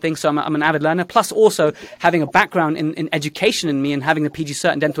together kind of thing. So I'm an avid learner, plus also having a background in education in me and having a PG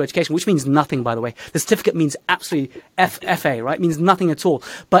cert in dental education, which means nothing, by the way. The certificate means absolutely FA, right? It means nothing at all.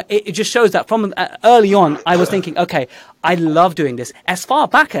 But it just shows that from early on, I was thinking, okay, I love doing this. As far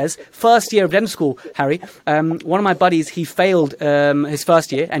back as first year of dental school, Harry, one of my buddies, he failed his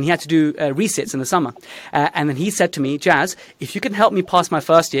first year and he had to do resits in the summer. And then he said to me, Jaz, if you can help me pass my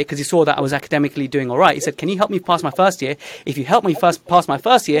first year, because he saw that I was academically doing all right, he said, can you help me pass my first year? If you help me pass my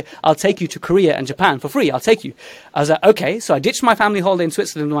first year, I'll take you to Korea and Japan for free. I'll take you. I was like, okay. So I ditched my family holiday in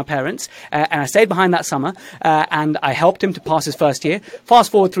Switzerland with my parents and I stayed behind that summer and I helped him to pass his first year. Fast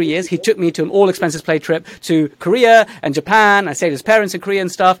forward 3 years, he took me to an all expenses paid trip to Korea and Japan. I stayed with his parents in Korea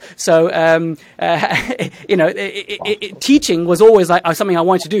and stuff. So, teaching was always like something I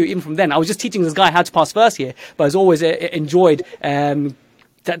wanted to do. Even from then, I was just teaching this guy how to pass first year, but I was always enjoyed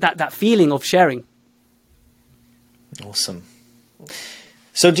that feeling of sharing. Awesome.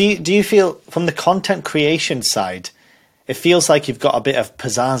 So, do you feel from the content creation side, it feels like you've got a bit of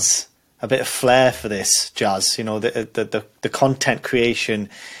pizzazz, a bit of flair for this, Jaz? The content creation.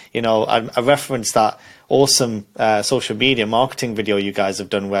 I referenced that awesome social media marketing video you guys have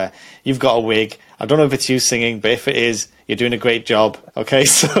done where you've got a wig. I don't know if it's you singing, but if it is, you're doing a great job. Okay,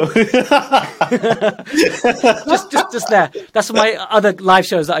 so just there. That's my other live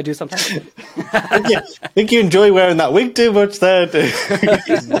shows that I do sometimes. I think you enjoy wearing that wig too much there.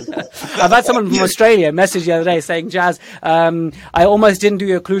 I've had someone from Australia message the other day saying, Jaz, I almost didn't do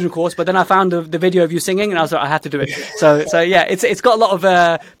your occlusion course, but then I found the video of you singing and I was like, I have to do it. So yeah, it's got a lot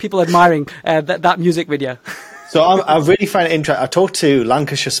of people admiring that music video. So I really find it interesting. I talked to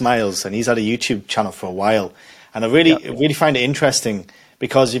Lancashire Smiles and he's had a YouTube channel for a while. And I really find it interesting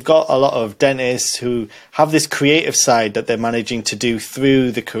because you've got a lot of dentists who have this creative side that they're managing to do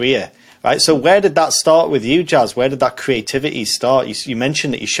through the career, right? So where did that start with you, Jaz? Where did that creativity start? You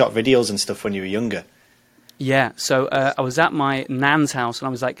mentioned that you shot videos and stuff when you were younger. Yeah, so I was at my nan's house and I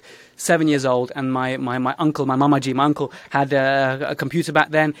was like 7 years old, and my uncle, my uncle, had a computer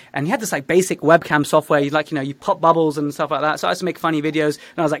back then, and he had this like basic webcam software. You pop bubbles and stuff like that. So I used to make funny videos,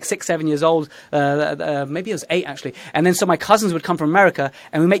 and I was like 6, 7 years old. Maybe it was 8 actually. And then so my cousins would come from America,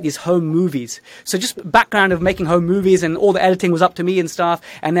 and we make these home movies. So just background of making home movies, and all the editing was up to me and stuff.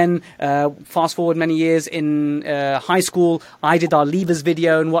 And then fast forward many years in high school, I did our levers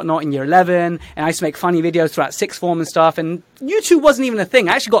video and whatnot in year 11, and I used to make funny videos throughout sixth form and stuff. And YouTube wasn't even a thing.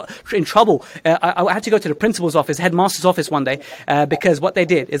 I actually got in trouble. I had to go to the principal's office, headmaster's office one day, because what they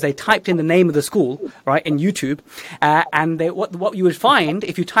did is they typed in the name of the school, right, in YouTube, and what you would find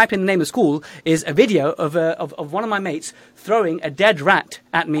if you type in the name of the school is a video of one of my mates throwing a dead rat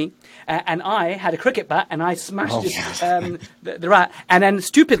at me, and I had a cricket bat and I smashed the rat, and then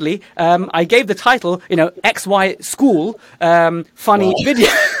stupidly I gave the title, XY school funny video.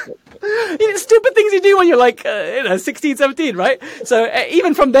 Stupid things you do when you're like 16, 17, right? So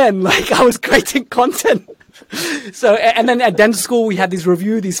even from then, like, I was creating content. So, and then at dental school, we had these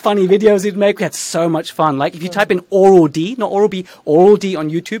funny videos we'd make. We had so much fun. Like, if you type in Oral D, not Oral B, Oral D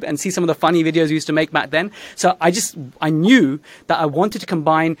on YouTube, and see some of the funny videos we used to make back then. So I knew that I wanted to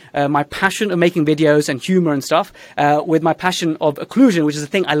combine my passion of making videos and humor and stuff with my passion of occlusion, which is the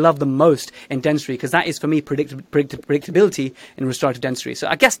thing I love the most in dentistry, because that is, for me, predictability in restorative dentistry. So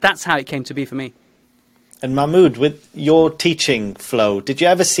I guess that's how it came to be for me. And Mahmoud, with your teaching flow, did you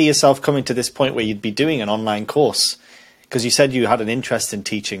ever see yourself coming to this point where you'd be doing an online course? Because you said you had an interest in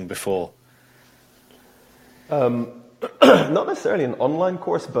teaching before. Not necessarily an online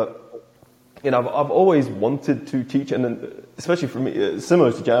course, but I've always wanted to teach, and then, especially for me,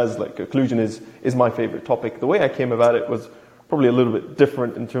 similar to Jaz, like occlusion is my favorite topic. The way I came about it was probably a little bit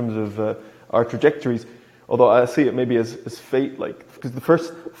different in terms of our trajectories. Although I see it maybe as fate, because the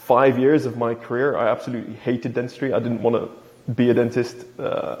first 5 years of my career, I absolutely hated dentistry. I didn't want to be a dentist.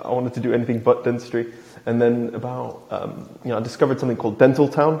 I wanted to do anything but dentistry. And then I discovered something called Dental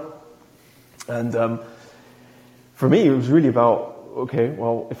Town. And for me, it was really about, okay,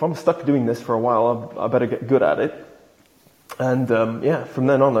 well, if I'm stuck doing this for a while, I better get good at it. And from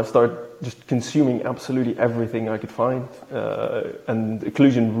then on, I started just consuming absolutely everything I could find. And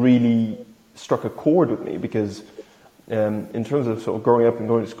occlusion really struck a chord with me because in terms of sort of growing up and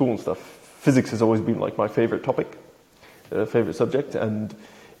going to school and stuff, physics has always been like my favorite topic, favorite subject, and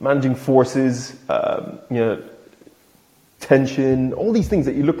managing forces, tension, all these things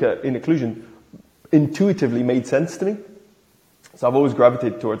that you look at in occlusion intuitively made sense to me. So I've always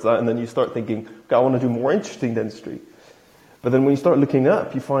gravitated towards that, and then you start thinking, okay, I want to do more interesting dentistry. But then when you start looking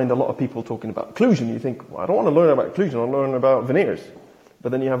up, you find a lot of people talking about occlusion. You think, well, I don't want to learn about occlusion, I want to learn about veneers.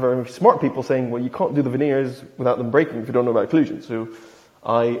 But then you have very smart people saying, well, you can't do the veneers without them breaking if you don't know about occlusion. So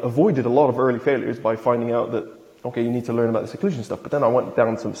I avoided a lot of early failures by finding out that, okay, you need to learn about this occlusion stuff. But then I went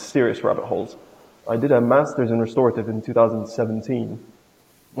down some serious rabbit holes. I did a master's in restorative in 2017.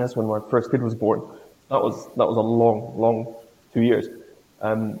 That's when my first kid was born. That was a long 2 years.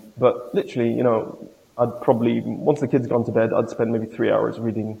 But literally, I'd probably, once the kid's gone to bed, I'd spend maybe 3 hours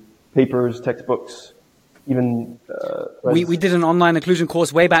reading papers, textbooks, even we did an online occlusion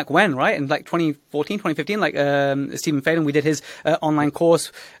course way back when, right? In like 2014, 2015, like Stephen Phelan, we did his online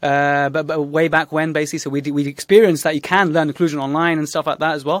course, but way back when, basically. So we experienced that you can learn occlusion online and stuff like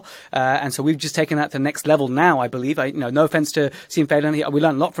that as well. And so we've just taken that to the next level now, I believe. No offense to Stephen Phelan, we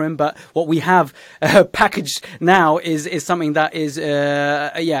learned a lot from him, but what we have packaged now is something that is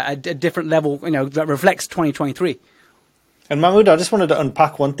a different level, that reflects 2023. And Mahmoud, I just wanted to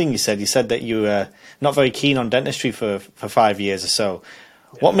unpack one thing you said. You said that you were not very keen on dentistry for 5 years or so.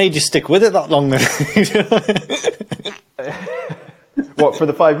 What made you stick with it that long then? What, for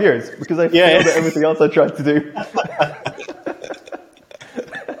the 5 years? Because I failed at everything else I tried to do.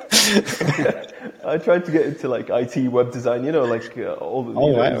 I tried to get into like IT, web design, it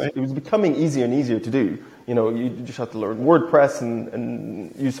was becoming easier and easier to do. You just had to learn WordPress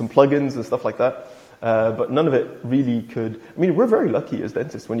and use some plugins and stuff like that. But none of it really could. I mean, we're very lucky as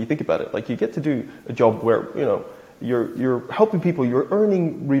dentists when you think about it. Like, you get to do a job where you're helping people, you're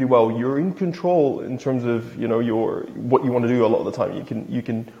earning really well, you're in control in terms of what you want to do a lot of the time. You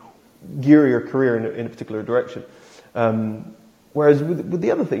can gear your career in a particular direction. Whereas with the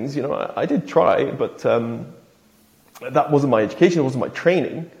other things, I did try, but that wasn't my education, it wasn't my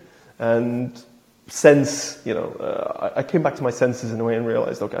training, and I came back to my senses in a way and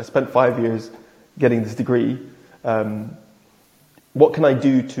realized, okay, I spent 5 years getting this degree. what can I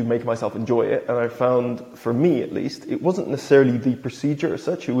do to make myself enjoy it? And I found, for me at least, it wasn't necessarily the procedure as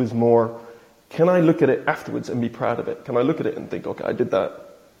such. It was more, can I look at it afterwards and be proud of it? Can I look at it and think, okay, I did that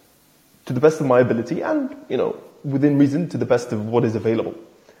to the best of my ability and, within reason, to the best of what is available.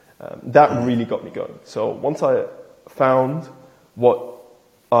 That really got me going. So once I found what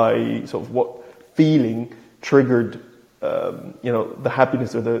feeling triggered, the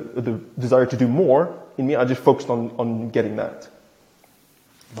happiness or the desire to do more in me, I just focused on getting that.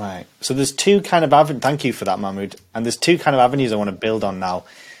 Right. So there's two kind of avenues. Thank you for that, Mahmoud. And there's two kind of avenues I want to build on now.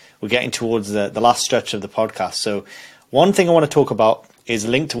 We're getting towards the last stretch of the podcast. So one thing I want to talk about is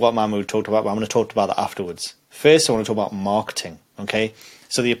linked to what Mahmoud talked about, but I'm going to talk about that afterwards. First, I want to talk about marketing. Okay.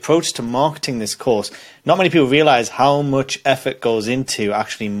 So the approach to marketing this course, not many people realize how much effort goes into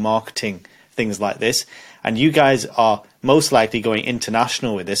actually marketing things like this. And you guys are most likely going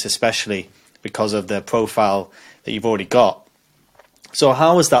international with this, especially because of the profile that you've already got. So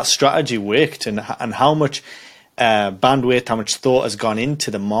how has that strategy worked, and how much bandwidth, how much thought has gone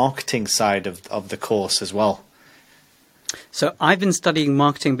into the marketing side of the course as well? So I've been studying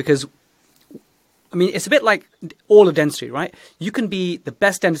marketing because, it's a bit like all of dentistry, right? You can be the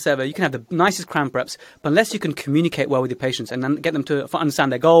best dentist ever, you can have the nicest crown preps, but unless you can communicate well with your patients and then get them to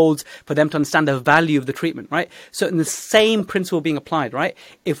understand their goals, for them to understand the value of the treatment, right? So in the same principle being applied, right?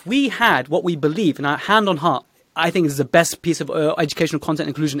 If we had what we believe, and our hand on heart, I think this is the best piece of educational content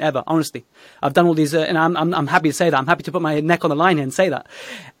inclusion ever, honestly. I've done all these, and I'm happy to say that. I'm happy to put my neck on the line here and say that.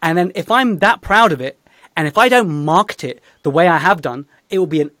 And then if I'm that proud of it, and if I don't market it the way I have done, it will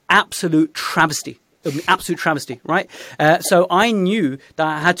be an absolute travesty. It would be an absolute travesty, right? So I knew that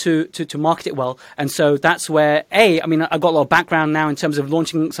I had to market it well. And so that's where, I've got a lot of background now in terms of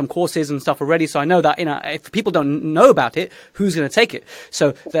launching some courses and stuff already. So I know that, if people don't know about it, who's going to take it?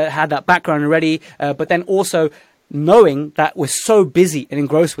 So they had that background already. But then also knowing that we're so busy and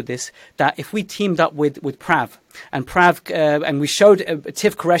engrossed with this, that if we teamed up with Prav, and we showed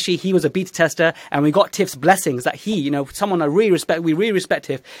Tiff Qureshi, he was a beta tester, and we got Tiff's blessings that he, someone we really respect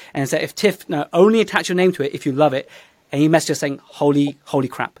Tiff, and said, if Tiff, only attach your name to it if you love it. And he messaged us saying, holy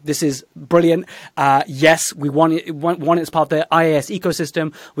crap, this is brilliant. Yes, we want it as part of the IAS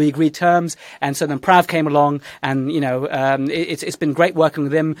ecosystem. We agreed terms. And so then Prav came along, and, it's been great working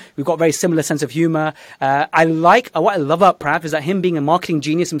with him. We've got a very similar sense of humor. What I love about Prav is that him being a marketing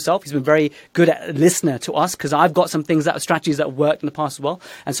genius himself, he's been very good at listener to us, because I've got some strategies that have worked in the past as well.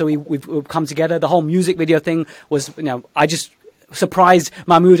 And so we've come together. The whole music video thing was, I just surprised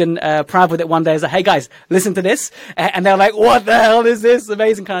Mahmoud and Prav with it one day. I was like, hey guys, listen to this. And they're like, what the hell is this?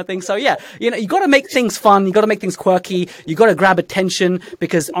 Amazing kind of thing. So yeah, you got to make things fun. You got to make things quirky. You got to grab attention,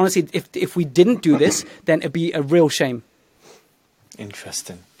 because honestly, if we didn't do this, then it'd be a real shame.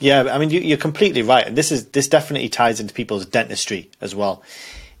 Interesting. Yeah, you're completely right. And this definitely ties into people's dentistry as well.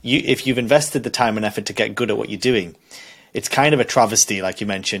 If you've invested the time and effort to get good at what you're doing, it's kind of a travesty, like you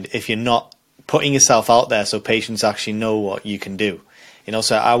mentioned, if you're not putting yourself out there so patients actually know what you can do.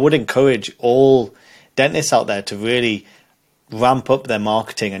 So I would encourage all dentists out there to really ramp up their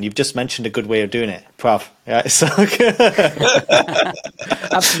marketing. And you've just mentioned a good way of doing it, Prav. Yeah, so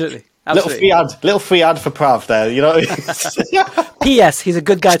Absolutely. Little free ad for Prav there, P.S. He's a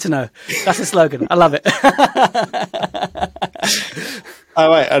good guy to know. That's the slogan. I love it. All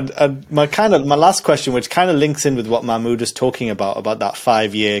right, and my last question, which kind of links in with what Mahmoud was talking about that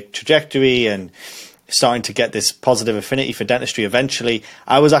 5-year trajectory and starting to get this positive affinity for dentistry eventually.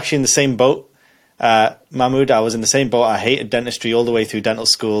 I was actually in the same boat, Mahmoud. I was in the same boat. I hated dentistry all the way through dental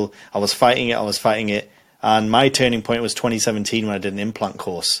school. I was fighting it. And my turning point was 2017 when I did an implant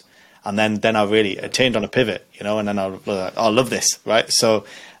course. And then I turned on a pivot, and then I love this, right? So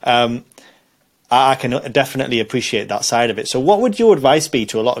I can definitely appreciate that side of it. So what would your advice be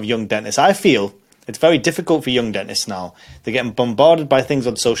to a lot of young dentists? I feel it's very difficult for young dentists now. They're getting bombarded by things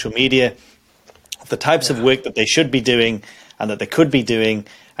on social media, the types of work that they should be doing and that they could be doing.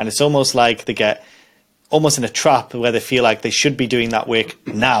 And it's almost like they get almost in a trap where they feel like they should be doing that work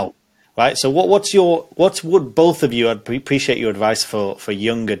now, right? So what would both of you, I'd appreciate your advice for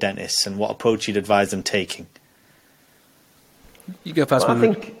younger dentists, and what approach you'd advise them taking? You go first, I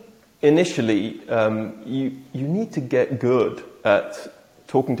think initially, you need to get good at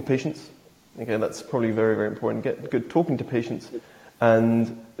talking to patients. Okay, that's probably very, very important. Get good talking to patients,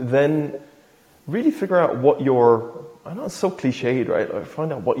 and then really figure out what I know it's so cliched, right? Like,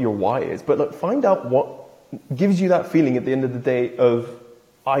 find out what your why is, but find out what gives you that feeling at the end of the day of,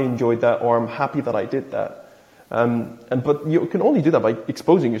 I enjoyed that, or I'm happy that I did that. But you can only do that by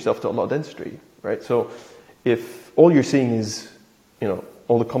exposing yourself to a lot of dentistry, right? So if all you're seeing is,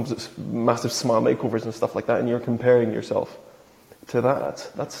 all the composites, massive smile makeovers and stuff like that, and you're comparing yourself to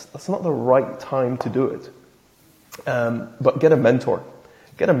that, that's not the right time to do it. But get a mentor.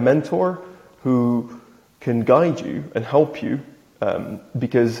 Get a mentor who can guide you and help you,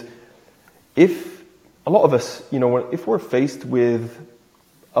 because if a lot of us, if we're faced with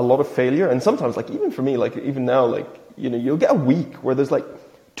a lot of failure, and sometimes, like even for me, like even now, like, you'll get a week where there's like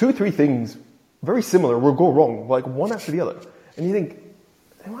 2-3 things very similar will go wrong, like one after the other. And you think,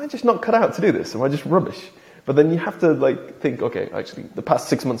 am I just not cut out to do this? Am I just rubbish? But then you have to like think, okay, actually the past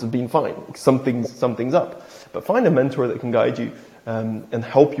 6 months have been fine. Something's up. But find a mentor that can guide you and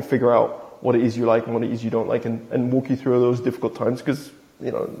help you figure out what it is you like and what it is you don't like, and walk you through those difficult times, because,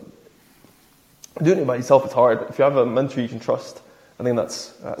 doing it by yourself is hard. If you have a mentor you can trust, I think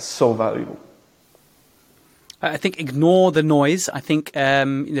that's so valuable. I think ignore the noise. I think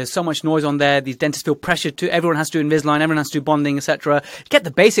there's so much noise on there. These dentists feel pressured to. Everyone has to do Invisalign. Everyone has to do bonding, etc. Get the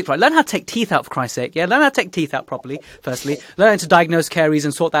basics right. Learn how to take teeth out, for Christ's sake. Yeah, learn how to take teeth out properly. Firstly, learn how to diagnose caries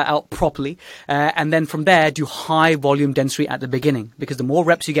and sort that out properly. And then from there, do high volume dentistry at the beginning, because the more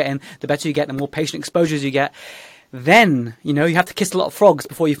reps you get in, the better you get, the more patient exposures you get. Then, you have to kiss a lot of frogs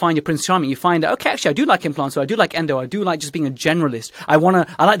before you find your Prince Charming. You find out, okay, actually, I do like implants, or I do like endo, I do like just being a generalist. I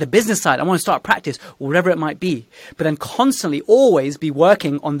like the business side. I want to start a practice, or whatever it might be. But then constantly always be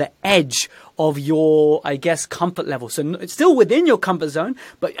working on the edge of your, I guess, comfort level. So it's still within your comfort zone,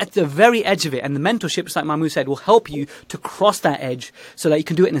 but at the very edge of it. And the mentorship, just like Mahmoud said, will help you to cross that edge so that you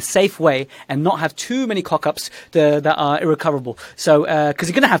can do it in a safe way and not have too many cock-ups that are irrecoverable. So, because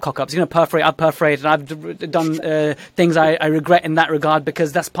you're going to have cock-ups, you're going to perforate. I've perforated, I've done things I regret in that regard,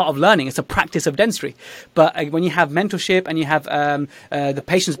 because that's part of learning. It's a practice of dentistry. But when you have mentorship and you have the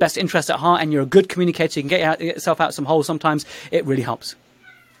patient's best interest at heart, and you're a good communicator, you can get yourself out some holes sometimes, it really helps.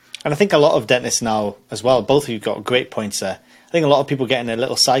 And I think a lot of dentists now as well, both of you got great points there. I think a lot of people get in a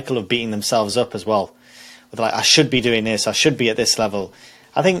little cycle of beating themselves up as well. With like, I should be doing this, I should be at this level.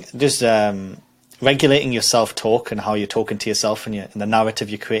 I think just regulating your self-talk and how you're talking to yourself and the narrative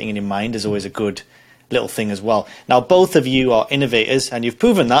you're creating in your mind is always a good little thing as well. Now, both of you are innovators, and you've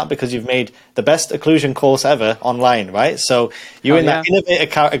proven that because you've made the best occlusion course ever online, right? So you're in that innovator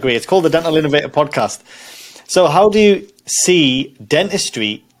category. It's called the Dental Innovator Podcast. So how do you see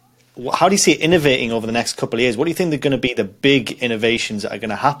dentistry, how do you see it innovating over the next couple of years? What do you think are going to be the big innovations that are going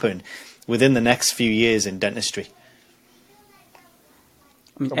to happen within the next few years in dentistry?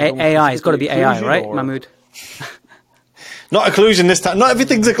 I mean, AI, it's got to be AI, right, Mahmoud? Not occlusion this time. Not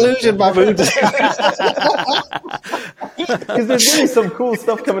everything's occlusion, Mahmoud. Because there's really some cool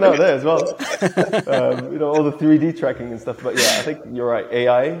stuff coming out there as well. All the 3D tracking and stuff. But yeah, I think you're right.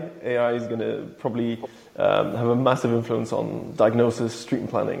 AI is going to probably have a massive influence on diagnosis,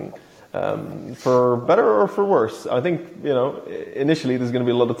 treatment planning, for better or for worse. I think, initially there's going to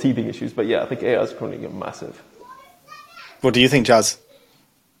be a lot of teething issues. But yeah, I think AI is probably going to be massive. What do you think, Jaz?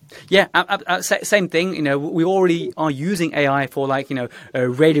 Yeah, same thing. We already are using AI for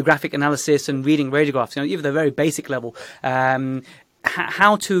radiographic analysis and reading radiographs. Even the very basic level.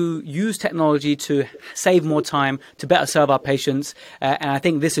 How to use technology to save more time, to better serve our patients. And I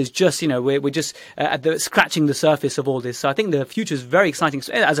think this is just, we're just scratching the surface of all this. So I think the future is very exciting.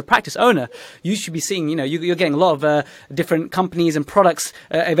 So as a practice owner, you should be seeing, you're getting a lot of different companies and products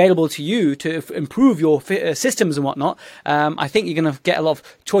available to you to improve your systems and whatnot. I think you're going to get a lot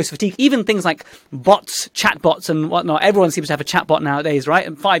of choice fatigue. Even things like bots, chatbots and whatnot. Everyone seems to have a chatbot nowadays, right?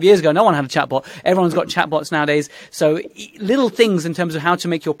 And 5 years ago, no one had a chatbot. Everyone's got chatbots nowadays. So little things in terms of how to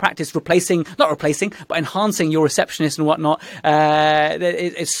make your practice not replacing, but enhancing your receptionist and whatnot.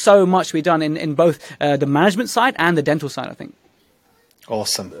 It's so much to be done in both the management side and the dental side, I think.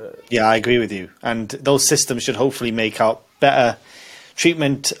 Awesome. Yeah, I agree with you. And those systems should hopefully make out better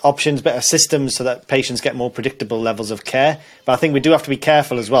treatment options, better systems so that patients get more predictable levels of care. But I think we do have to be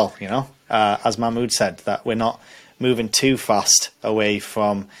careful as well, as Mahmoud said, that we're not moving too fast away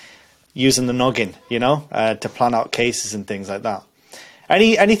from using the noggin, to plan out cases and things like that.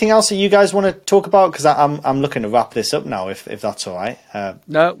 Anything else that you guys want to talk about? Because I'm looking to wrap this up now, if that's all right.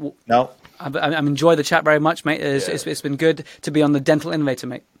 No. I'm enjoying the chat very much, mate. Yeah. It's been good to be on the Dental Innovator,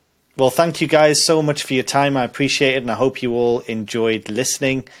 mate. Well, thank you guys so much for your time. I appreciate it, and I hope you all enjoyed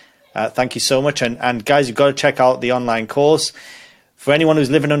listening. Thank you so much. And guys, you've got to check out the online course. For anyone who's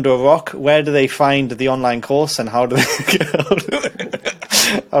living under a rock, where do they find the online course, and how do they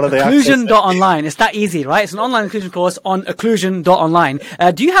Occlusion.online. It's that easy, right? It's an online occlusion course on occlusion.online.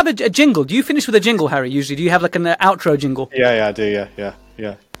 Do you have a jingle? Do you finish with a jingle, Harry, usually? Do you have like an outro jingle? Yeah, I do.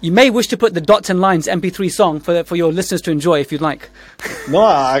 Yeah. You may wish to put the Dots and Lines MP3 song for your listeners to enjoy if you'd like. No,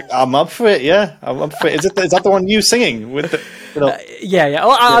 I'm up for it. Yeah, I'm up for it. Is that the one you singing with the? Yeah.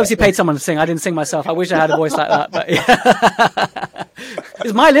 Well, I obviously paid someone to sing. I didn't sing myself. I wish I had a voice like that, but yeah.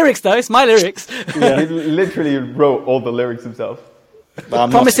 It's my lyrics, though. It's my lyrics. Yeah, he literally wrote all the lyrics himself. I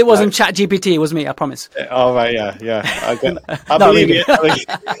promise it wasn't ChatGPT. It was me. I promise. Oh, right, yeah. I believe it.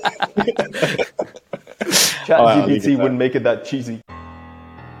 ChatGPT wouldn't make it that cheesy.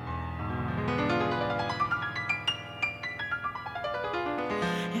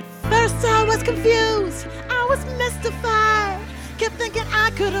 First I was confused, I was mystified. Kept thinking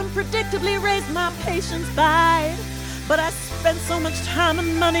I couldn't predictably raise my patience by. But I spent so much time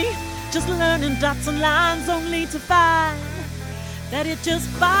and money just learning dots and lines, only to find that it just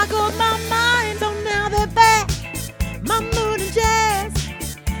boggled my mind. So now they're back, Mahmoud and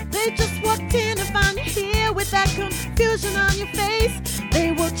Jaz. They just walked in and find you here with that confusion on your face.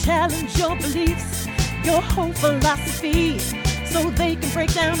 They will challenge your beliefs, your whole philosophy, so they can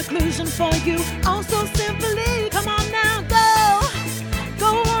break down occlusion for you. Oh, so simply, come on now,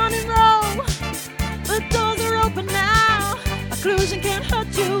 go on and roll. The doors are open now. Occlusion can't hurt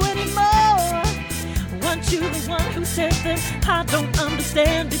you anymore. Weren't you the one who said that I don't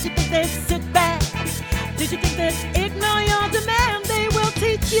understand? Did you think they'd sit back? Did you think they'd ignore your demand? They will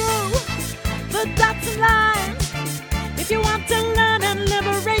teach you the dots and lines. If you want to learn and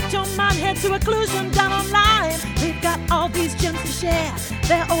liberate your mind, head to Occlusion down online. They've got all these gems to share,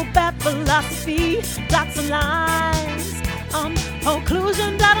 their OBAB philosophy, dots and lines on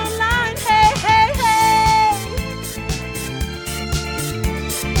Occlusion down online. Hey, hey, hey.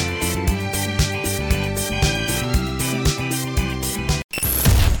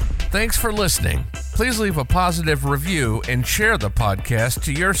 Thanks for listening. Please leave a positive review and share the podcast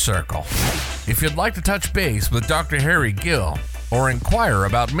to your circle. If you'd like to touch base with Dr. Harry Gill or inquire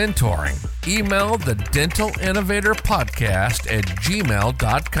about mentoring, email the Dental Innovator Podcast at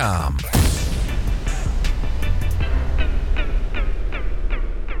gmail.com.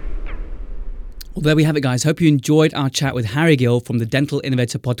 Well, there we have it, guys. Hope you enjoyed our chat with Harry Gill from the Dental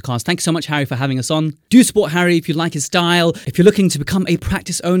Innovator Podcast. Thanks so much, Harry, for having us on. Do support Harry if you like his style. If you're looking to become a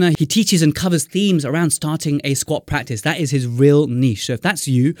practice owner, he teaches and covers themes around starting a squat practice. That is his real niche. So if that's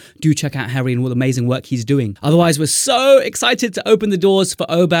you, do check out Harry and all the amazing work he's doing. Otherwise, we're so excited to open the doors for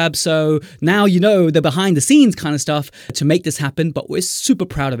OBAB. So now you know the behind the scenes kind of stuff to make this happen. But we're super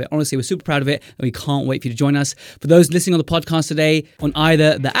proud of it. Honestly, we're super proud of it. And we can't wait for you to join us. For those listening on the podcast today on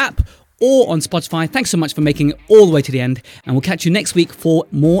either the app or on Spotify, thanks so much for making it all the way to the end. And we'll catch you next week for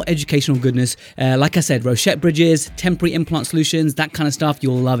more educational goodness. Like I said, Rochette bridges, temporary implant solutions, that kind of stuff.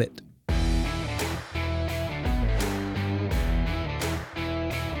 You'll love it.